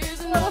is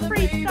A little another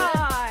baby.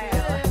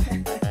 freestyle.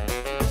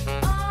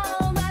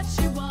 All that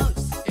she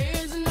wants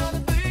is another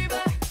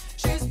baby.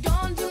 She's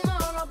gone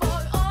tomorrow,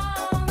 boy.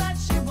 All that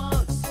she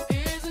wants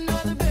is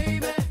another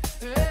baby.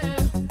 Yeah.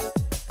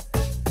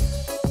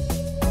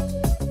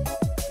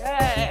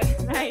 Good.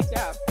 Nice.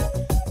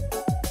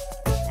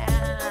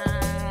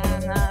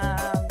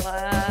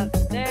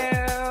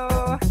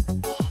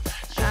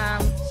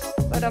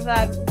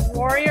 then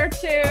warrior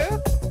two.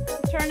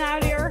 Turn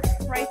out your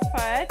right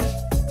foot,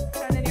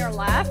 turn in your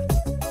left.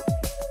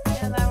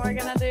 And then we're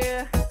gonna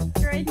do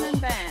straighten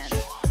and bend.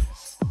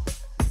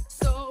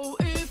 So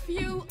if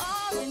you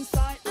are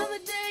inside and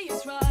the day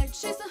is right,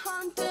 she's the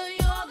hunter,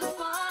 you're the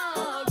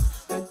fox.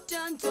 A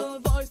gentle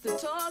voice that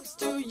talks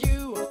to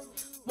you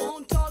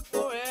won't talk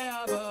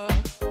forever.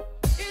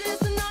 It is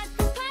the night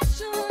for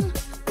passion,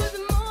 but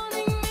the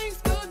morning means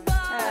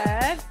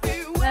goodbye.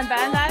 Good. Then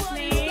bend that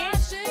knee.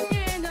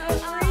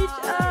 Reach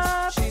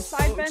up,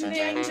 side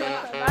bending, with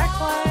the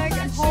back leg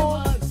and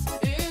hold.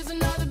 Is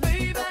another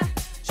baby.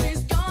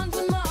 She's gone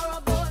tomorrow,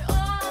 boy.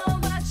 All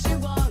that she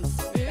wants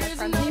is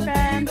Front knee another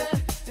bend.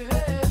 baby.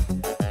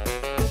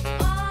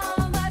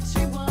 All that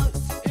she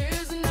wants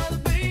is another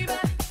baby.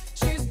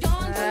 She's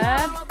gone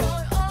tomorrow,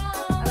 boy.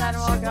 All And then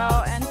we'll go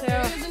into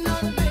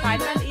side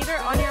bend either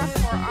on your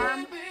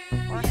forearm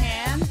or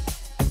hand.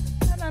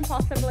 And then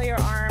possibly your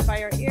arm by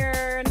your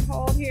ear and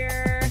hold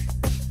here.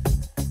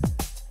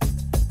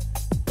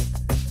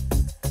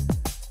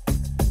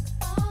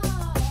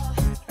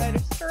 Try to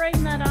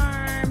straighten that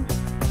arm.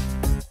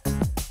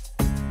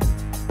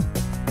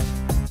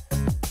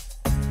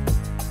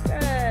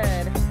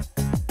 Good.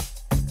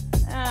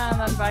 And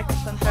then back to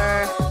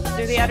center.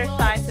 Do the other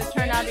side. So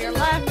turn out to your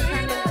left,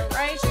 turn to your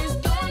right.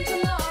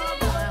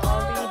 And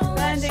we'll be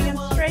bending and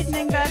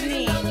straightening that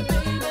knee.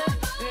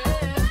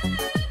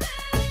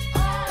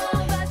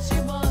 All that she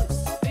wants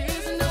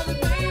is another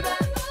baby.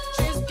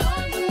 She's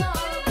gone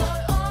tomorrow, boy.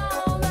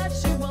 All that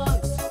she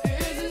wants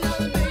is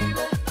another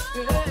baby.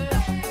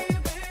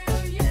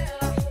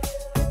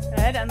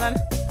 Good. And then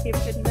keep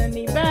hitting the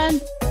knee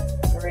bend.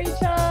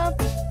 Reach up.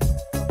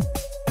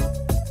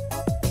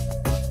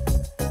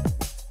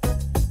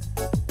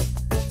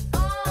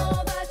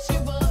 All that she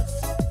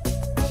wants.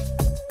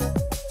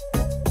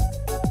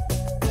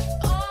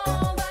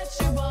 All that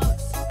she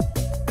wants.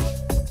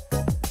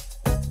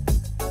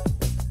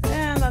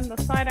 And then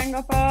the side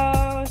angle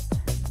pose.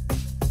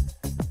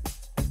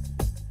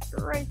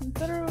 Straighten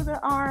through the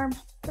arm,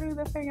 through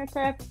the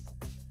fingertips.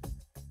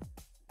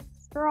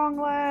 Strong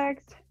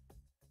legs.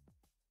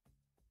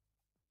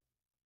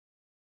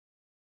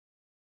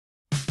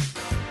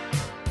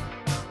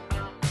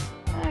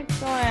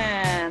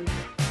 Excellent.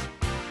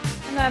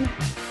 And then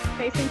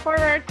facing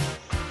forward.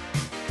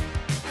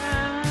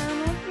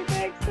 And let's do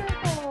big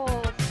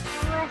circles.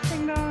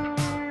 Crossing the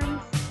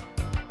arms.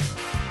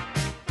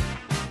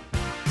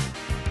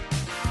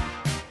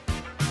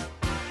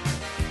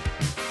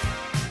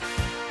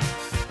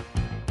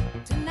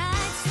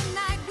 Tonight's the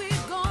night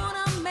we're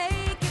gonna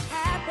make it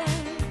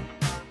happen.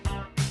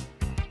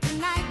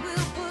 Tonight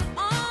we'll put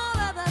all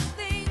other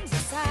things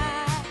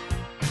aside.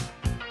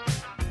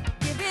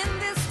 Give in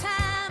this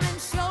time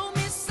and show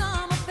me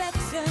some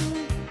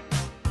affection.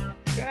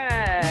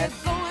 Good.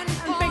 We're going And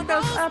for pick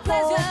those apples.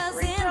 pleasures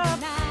Reach in the up.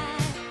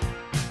 night.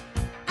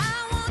 I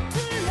want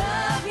to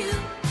love you,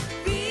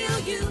 feel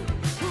you,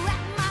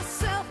 wrap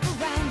myself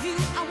around you.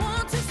 I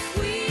want to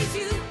squeeze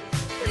you,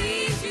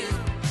 please you.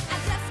 I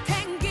just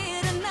can't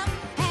get enough.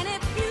 And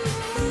if you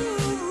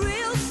move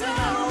real slow,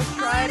 then we'll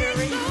try to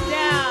honey, reach go.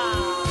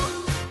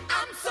 down.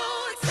 I'm so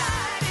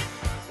excited,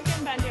 You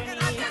can bend your and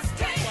I knees just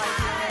can't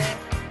hide slightly. it.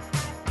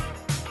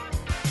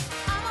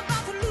 I'm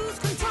about to lose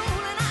control,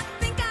 and I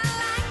think I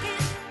like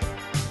it.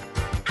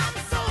 I'm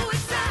so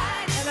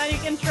excited. And then you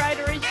can try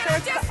to reach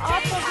towards the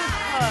opposite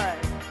foot.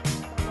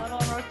 A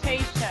little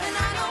rotation. And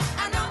I know,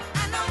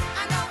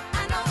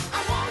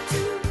 I want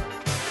to.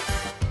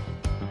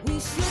 We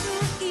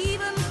shouldn't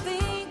even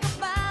think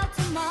about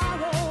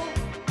tomorrow.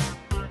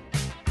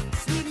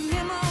 Sweet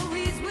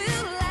memories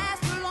will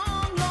last a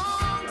long,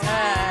 long Good.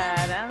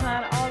 time. And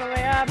then all the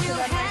way up to We'll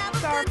the have next a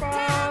star good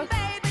time, pose.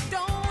 baby,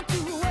 don't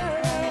you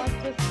worry. And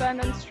let's just bend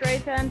and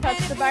straighten, touch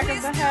And the if back we're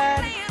of the still head.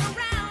 playing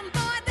around,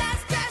 boy,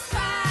 that's just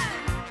fine.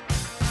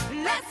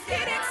 Let's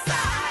get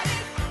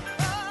excited.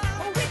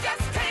 Oh, we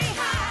just can't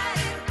hide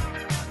it.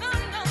 No,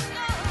 no,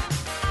 no.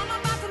 I'm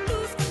about to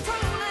lose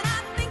control, and I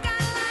think I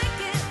like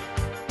it.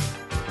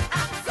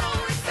 I'm so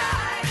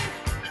excited,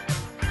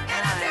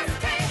 and I just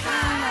can't And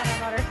hide then it.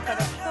 another set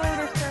of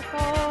shoulder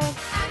circles.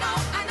 I know,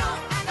 I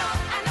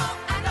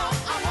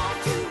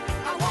want to.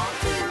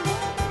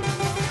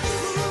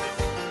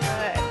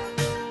 Good.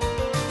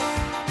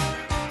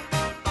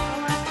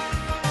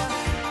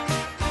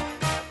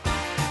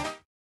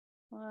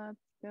 Let's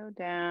go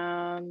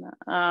down.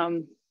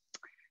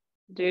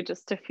 Do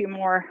just a few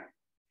more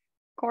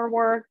core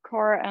work,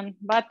 core and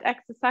butt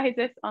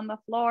exercises on the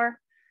floor.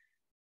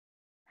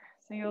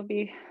 So you'll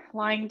be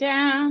lying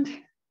down.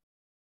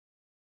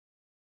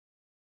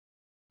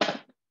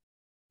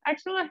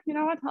 Actually, you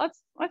know what?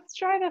 Let's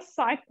try the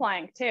side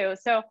plank too.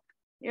 So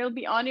you'll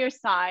be on your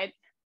side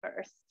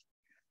first.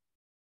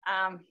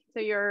 So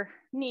your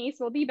knees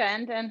will be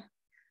bent and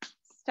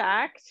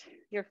stacked,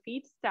 your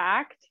feet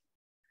stacked.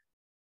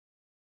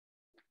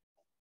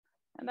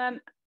 And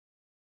then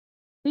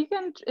you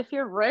can, if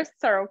your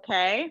wrists are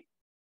okay,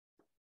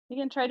 you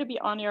can try to be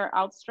on your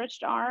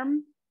outstretched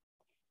arm.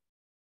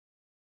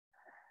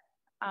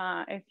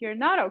 If you're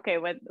not okay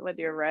with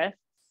your wrists,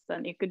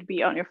 then you could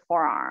be on your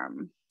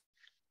forearm.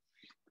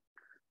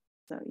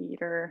 So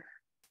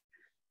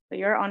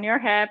you're on your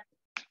hip,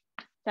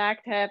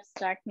 stacked hips,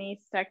 stacked knees,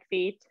 stacked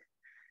feet.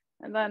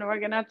 And then we're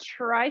gonna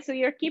try, so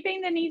you're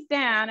keeping the knees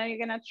down and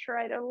you're gonna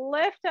try to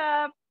lift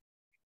up.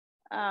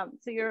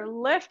 So you're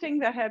lifting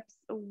the hips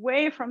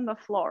away from the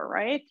floor,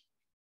 right?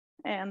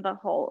 And the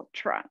whole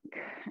trunk,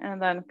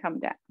 and then come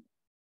down.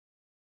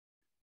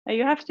 Now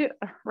you have to,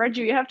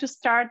 Reggie, you have to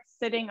start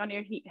sitting on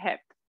your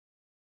hip.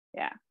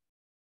 Yeah.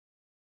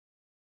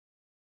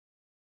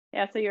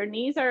 Yeah, so your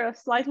knees are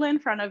slightly in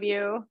front of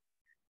you.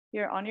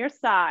 You're on your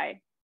side.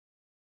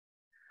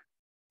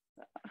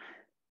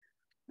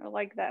 Or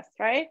like this,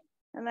 right?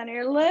 And then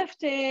you're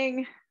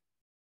lifting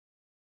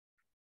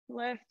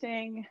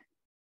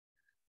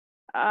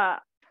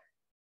up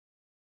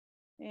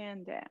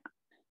and down.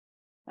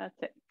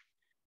 That's it.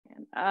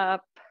 And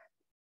up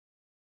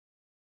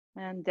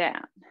and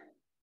down.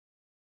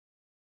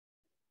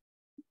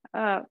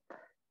 Up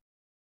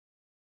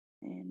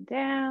and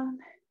down.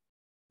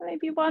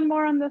 Maybe one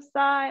more on the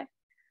side.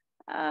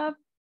 Up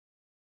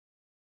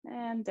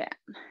and down.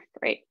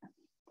 Great.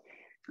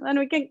 Then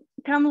we can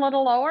come a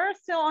little lower,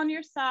 still on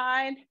your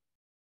side.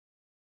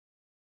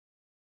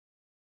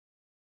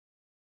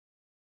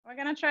 We're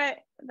gonna try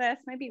this.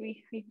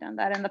 Maybe we've done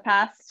that in the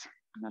past.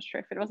 I'm not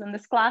sure if it was in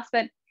this class,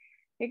 but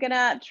you're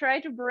gonna try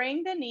to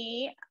bring the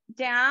knee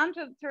down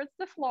towards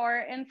the floor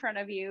in front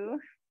of you.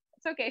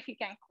 It's okay if you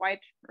can't quite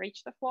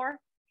reach the floor.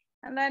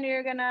 And then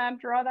you're gonna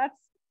draw that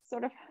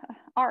sort of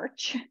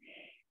arch.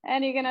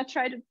 And you're gonna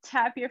try to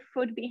tap your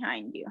foot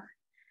behind you.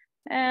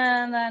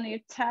 And then you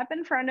tap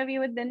in front of you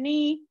with the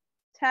knee,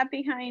 tap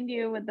behind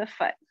you with the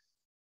foot.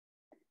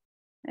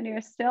 And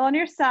you're still on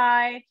your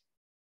side,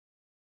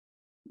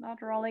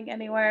 not rolling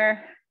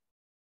anywhere.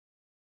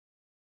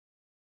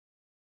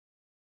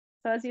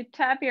 So as you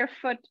tap your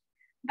foot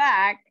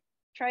back,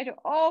 try to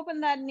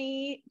open that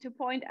knee to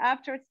point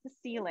up towards the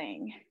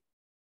ceiling.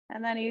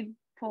 And then you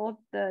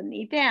pull the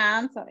knee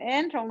down, so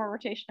internal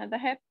rotation at the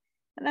hip,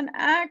 and then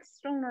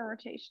external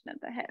rotation at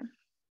the hip.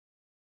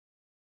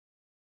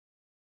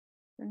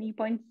 The knee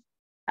points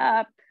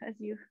up as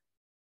you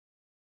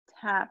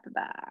tap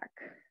back.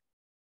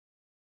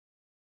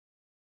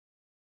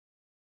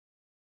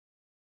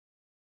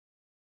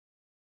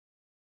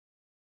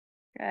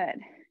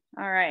 Good.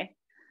 All right.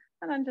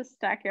 And then just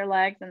stack your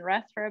legs and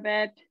rest for a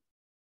bit.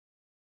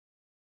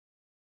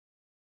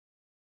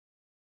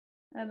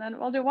 And then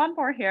we'll do one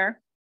more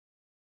here.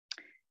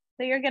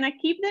 So you're gonna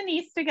keep the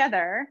knees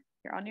together.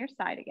 You're on your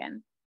side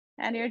again.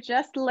 And you're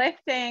just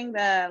lifting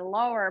the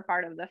lower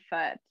part of the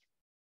foot.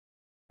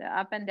 So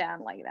up and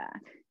down like that.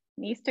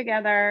 Knees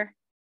together.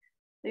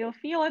 So you'll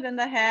feel it in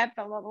the hip,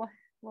 a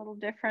little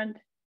different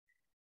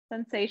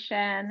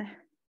sensation.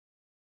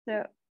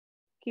 So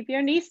keep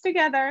your knees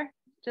together.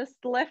 Just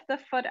lift the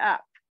foot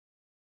up.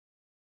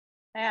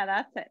 Yeah,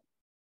 that's it.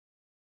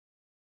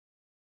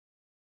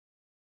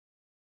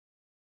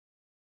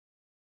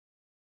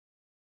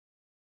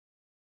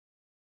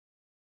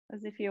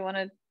 As if you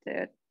wanted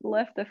to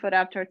lift the foot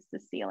up towards the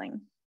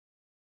ceiling.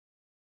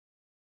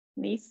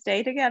 Knees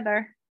stay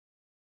together.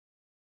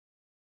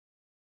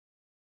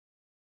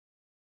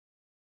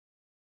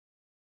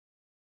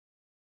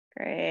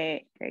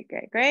 Great, great,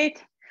 great,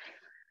 great.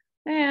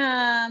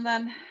 And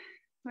then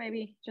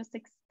maybe just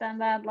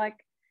extend that like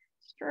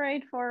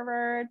straight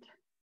forward,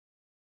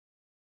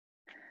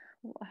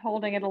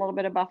 holding it a little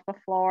bit above the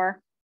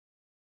floor.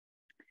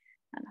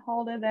 And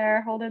hold it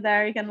there, hold it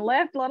there. You can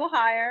lift a little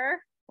higher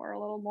for a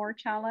little more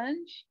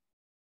challenge.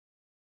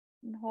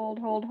 And hold,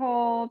 hold,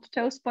 hold.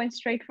 Toes point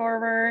straight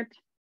forward.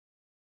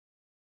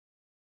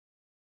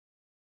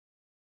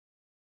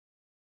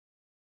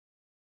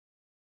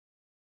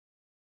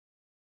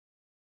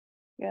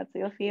 Good, so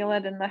you'll feel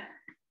it in the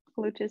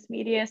gluteus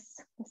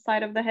medius, the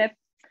side of the hip.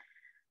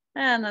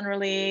 And then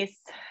release.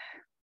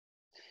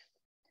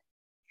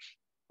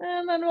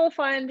 And then we'll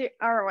find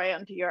our way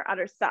onto your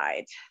other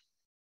side.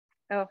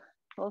 So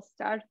we'll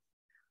start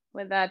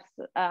with that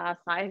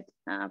side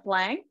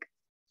plank.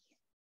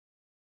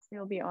 So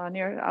you'll be on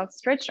your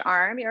outstretched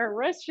arm. Your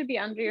wrist should be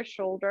under your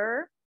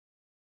shoulder.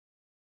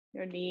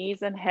 Your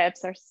knees and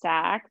hips are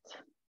stacked,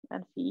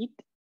 and feet.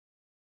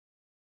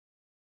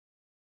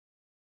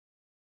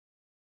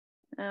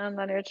 And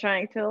then you're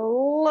trying to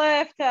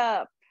lift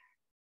up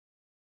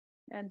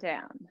and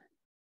down.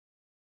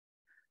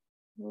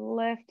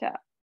 Lift up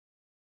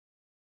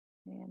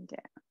and down.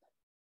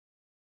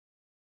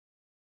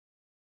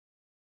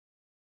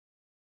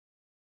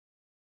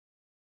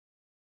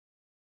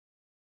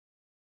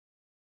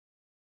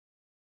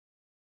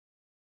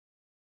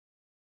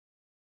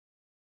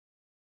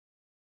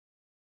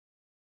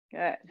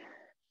 Good.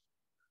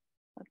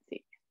 Let's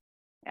see.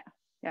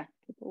 Yeah.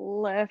 Keep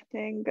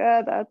lifting.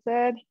 Good. That's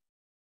it.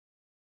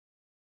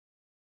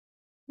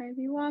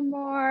 Maybe one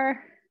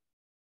more.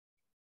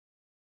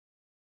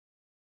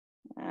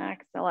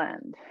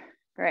 Excellent.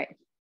 Great.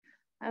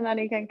 And then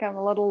you can come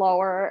a little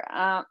lower.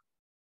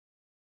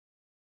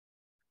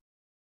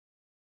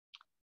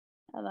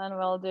 And then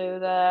we'll do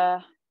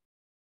the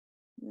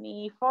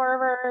knee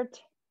forward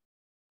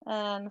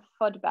and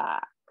foot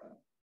back.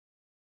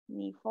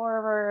 Knee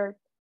forward,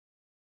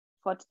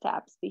 foot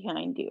taps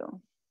behind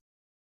you.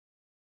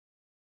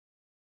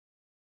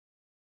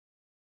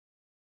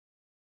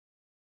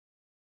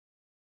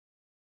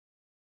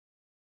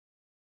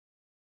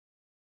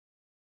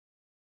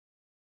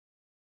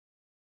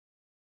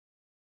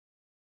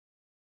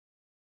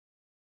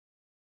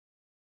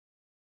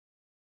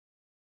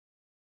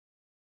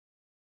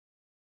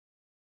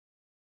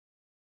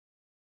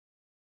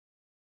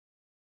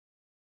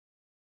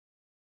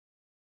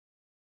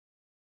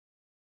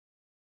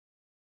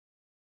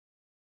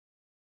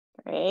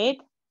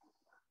 Great.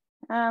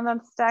 And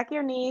then stack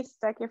your knees,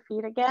 stack your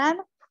feet again.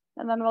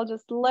 And then we'll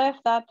just lift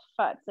that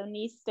foot. So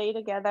knees stay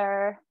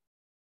together.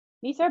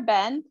 Knees are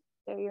bent.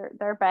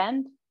 They're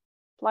bent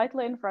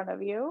slightly in front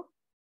of you.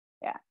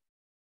 Yeah.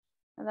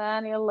 And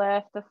then you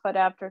lift the foot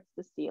up towards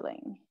the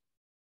ceiling.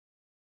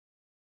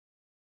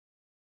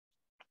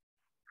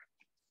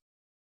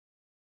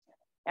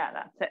 Yeah,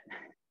 that's it.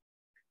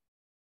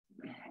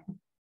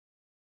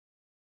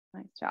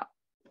 Nice job.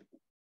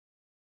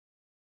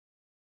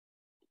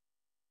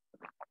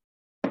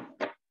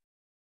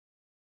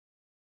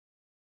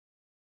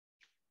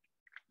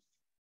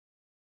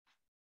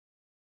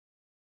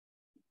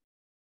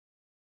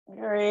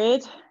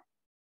 Great.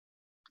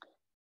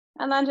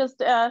 And then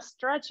just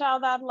stretch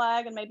out that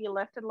leg and maybe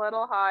lift it a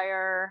little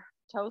higher.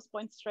 Toes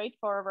point straight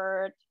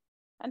forward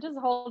and just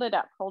hold it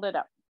up, hold it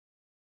up.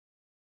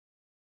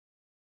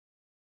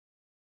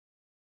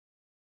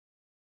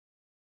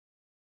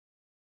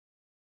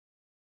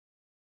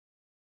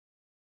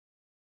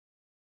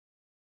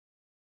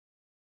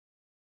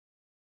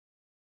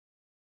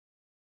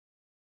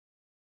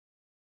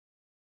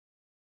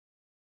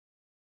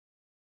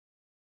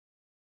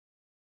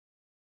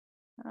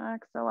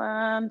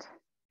 Excellent.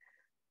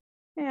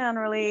 And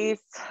release.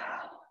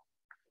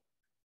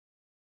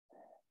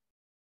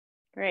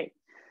 Great.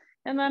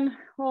 And then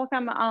we'll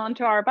come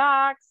onto our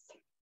backs.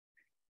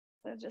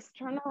 So just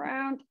turn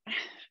around,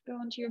 go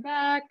onto your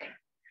back.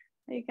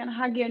 You can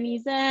hug your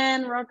knees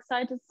in, rock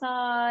side to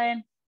side.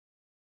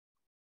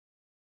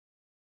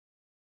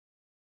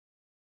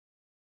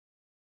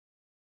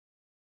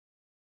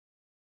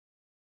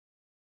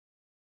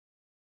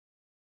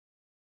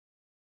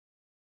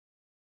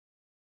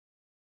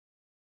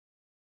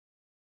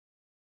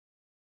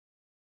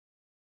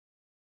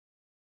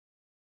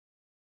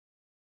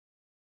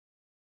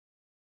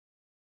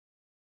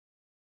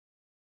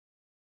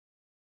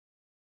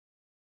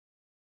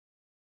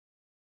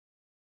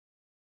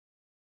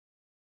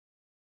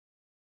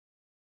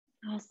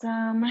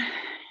 Awesome.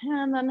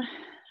 And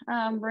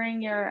then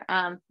bring your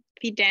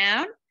feet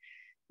down.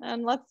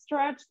 And let's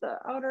stretch the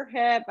outer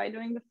hip by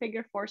doing the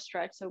figure 4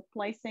 stretch. So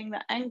placing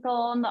the ankle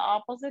on the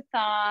opposite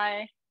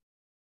thigh.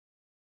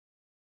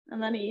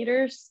 And then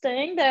either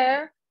staying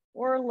there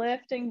or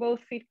lifting both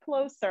feet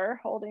closer,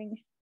 holding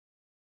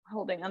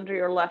under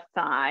your left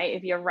thigh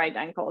if your right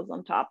ankle is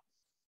on top.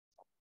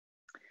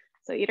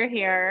 So either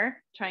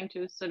here, trying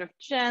to sort of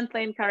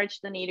gently encourage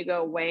the knee to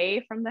go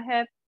away from the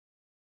hip,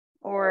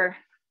 or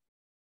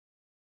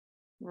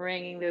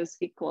bringing those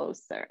feet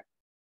closer.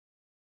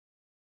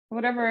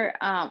 Whatever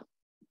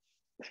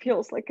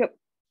feels like a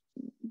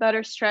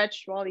better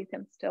stretch while you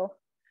can still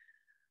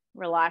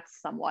relax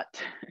somewhat.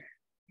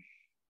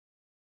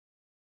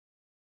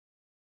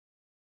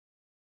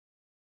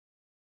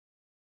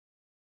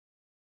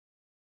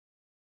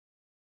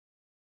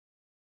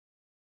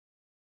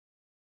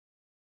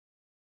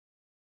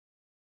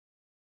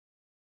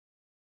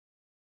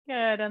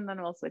 Good, and then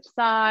we'll switch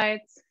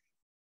sides.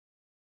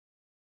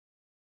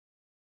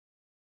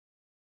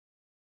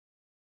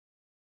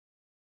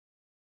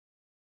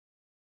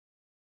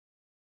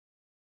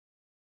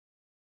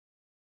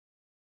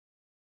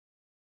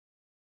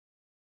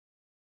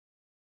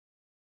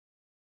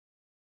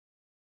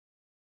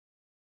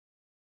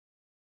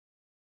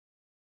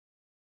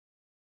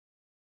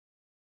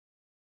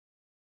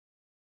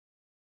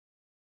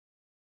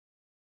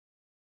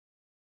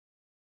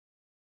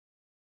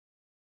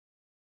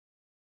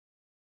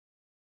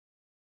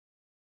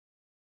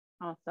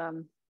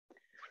 Awesome.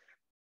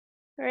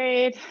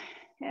 Great.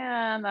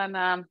 And then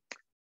if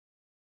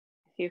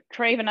you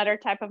crave another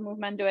type of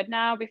movement, do it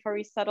now before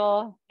we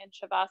settle in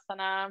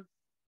Shavasana.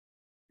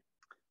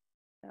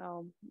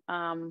 So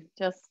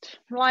just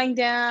lying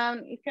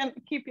down, you can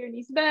keep your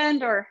knees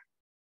bent or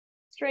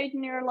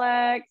straighten your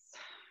legs.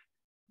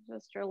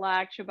 Just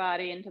relax your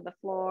body into the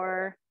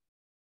floor.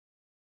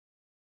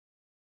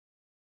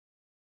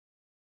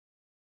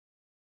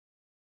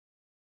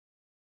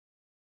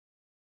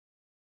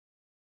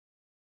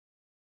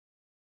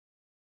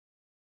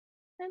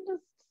 And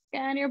just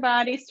scan your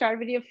body, start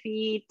with your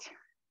feet.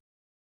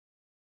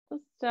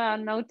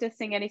 Just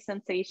noticing any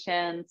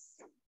sensations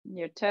in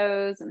your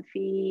toes and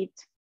feet.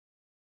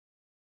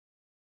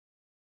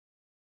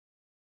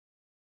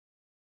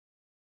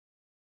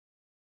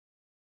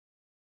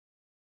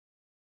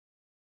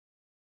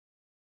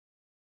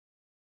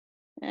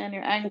 And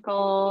your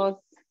ankles.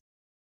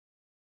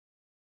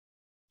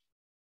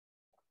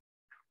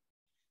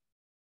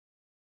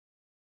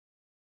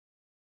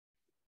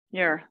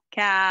 your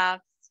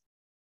calves,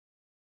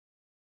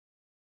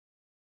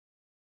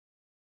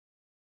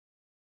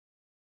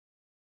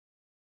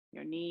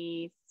 your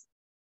knees,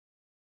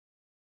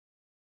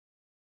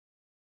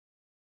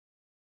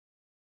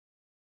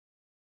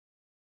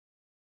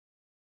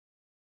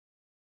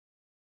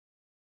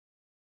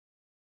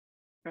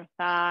 your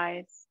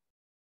thighs,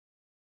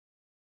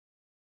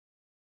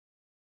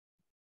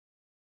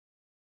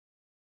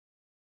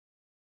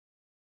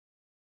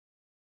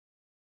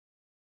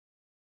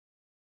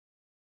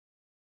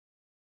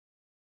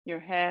 your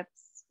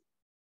hips,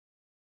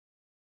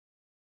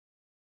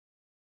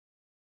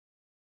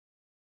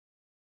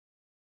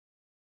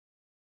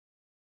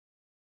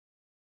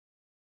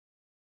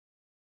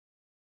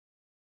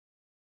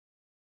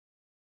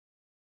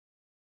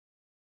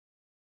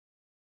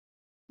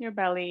 your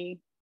belly,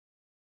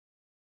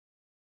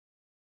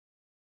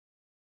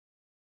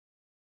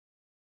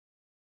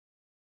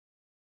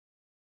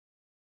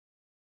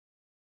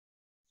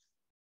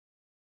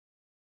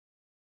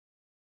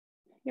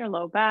 your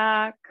low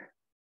back,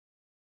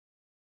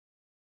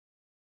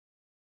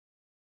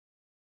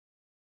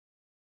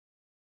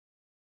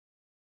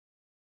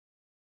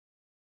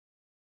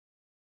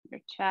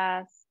 your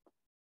chest,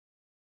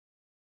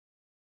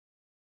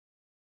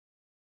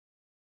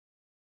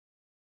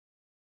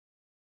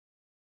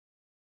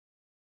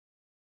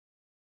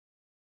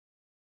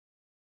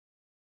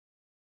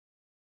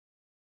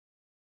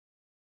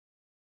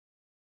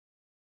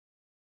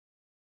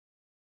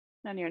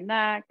 and your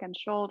neck and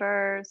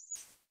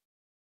shoulders,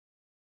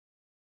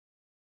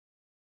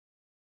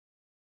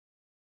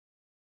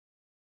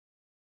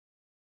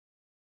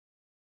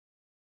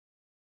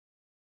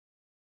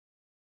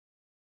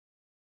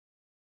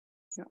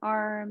 your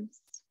arms,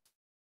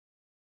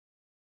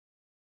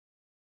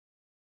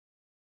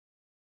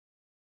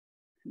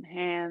 and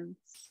hands,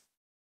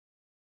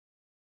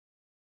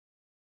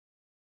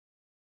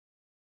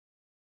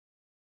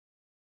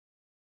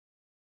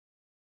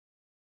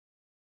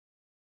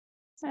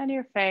 and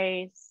your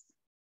face,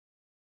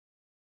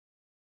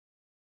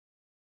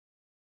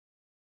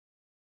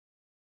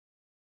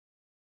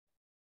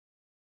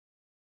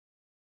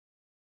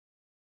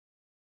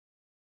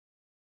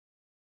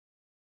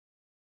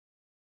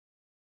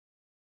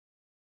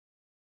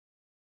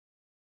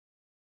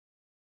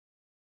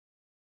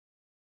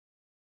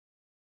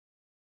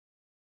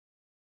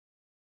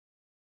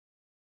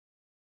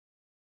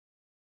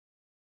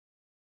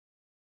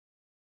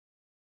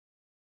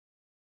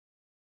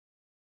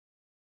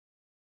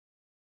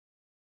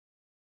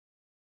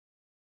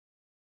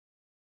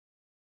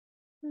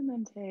 and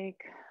then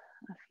take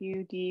a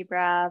few deep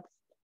breaths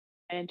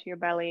into your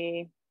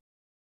belly.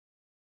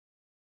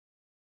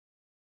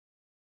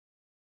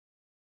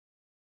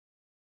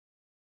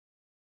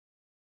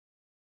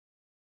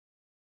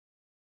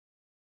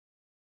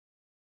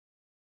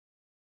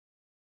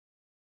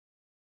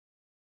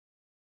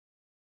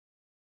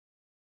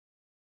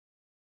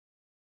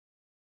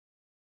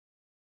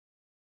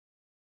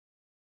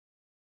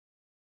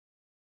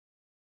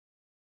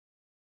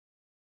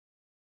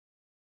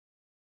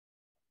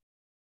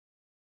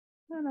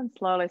 And then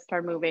slowly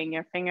start moving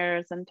your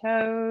fingers and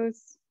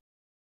toes.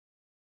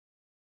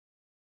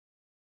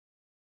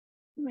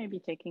 Maybe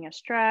taking a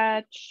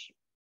stretch.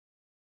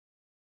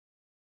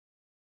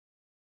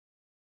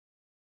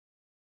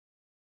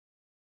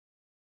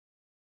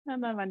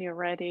 And then when you're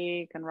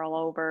ready, you can roll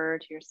over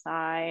to your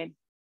side.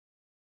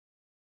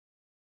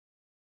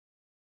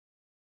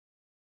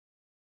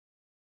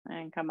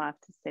 And come up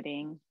to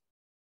sitting.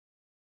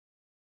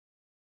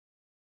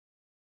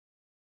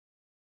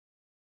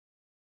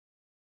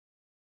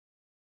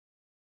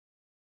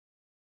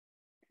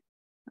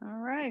 All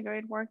right,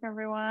 great work,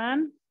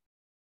 everyone.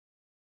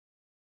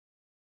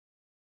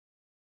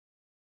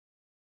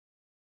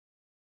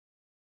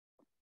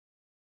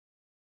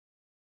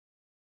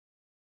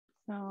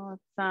 So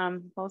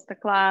let's post the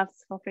class.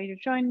 Feel free to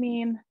join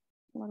me in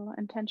a little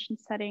intention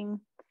setting.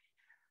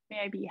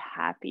 May I be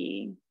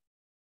happy.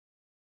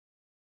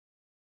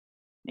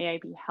 May I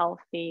be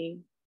healthy.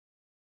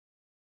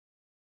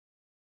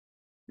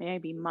 May I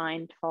be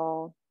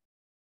mindful.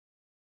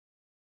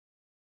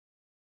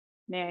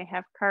 May I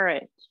have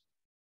courage.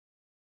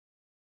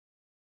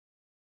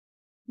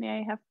 May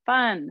I have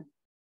fun.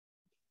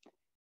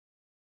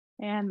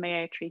 And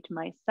may I treat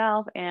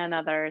myself and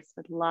others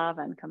with love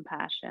and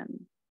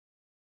compassion.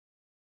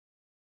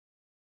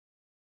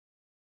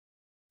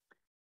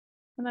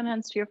 And then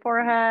hands to your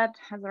forehead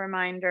as a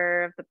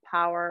reminder of the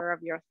power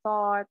of your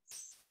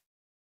thoughts.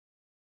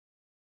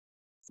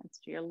 Hands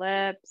to your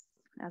lips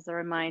as a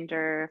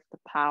reminder of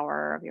the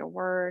power of your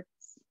words.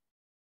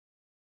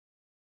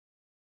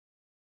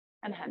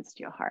 And hands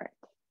to your heart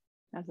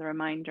as a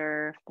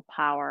reminder of the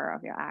power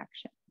of your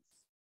actions.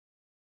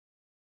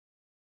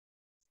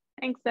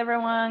 Thanks,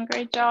 everyone.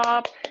 Great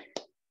job.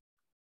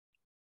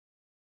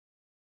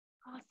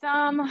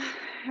 Awesome.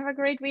 Have a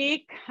great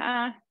week.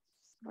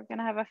 We're going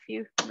to have a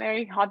few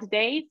very hot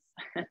days.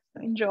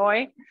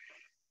 Enjoy.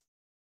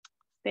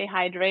 Stay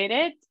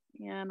hydrated.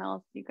 And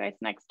I'll see you guys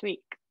next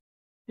week.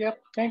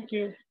 Yep. Thank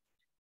you.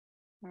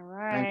 All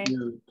right. Thank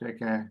you. Take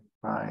care.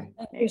 Bye.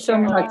 Thank you so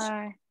much.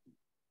 Bye.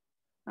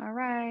 All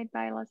right.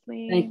 Bye,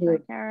 Leslie. Thank Bye,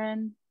 you.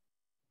 Karen.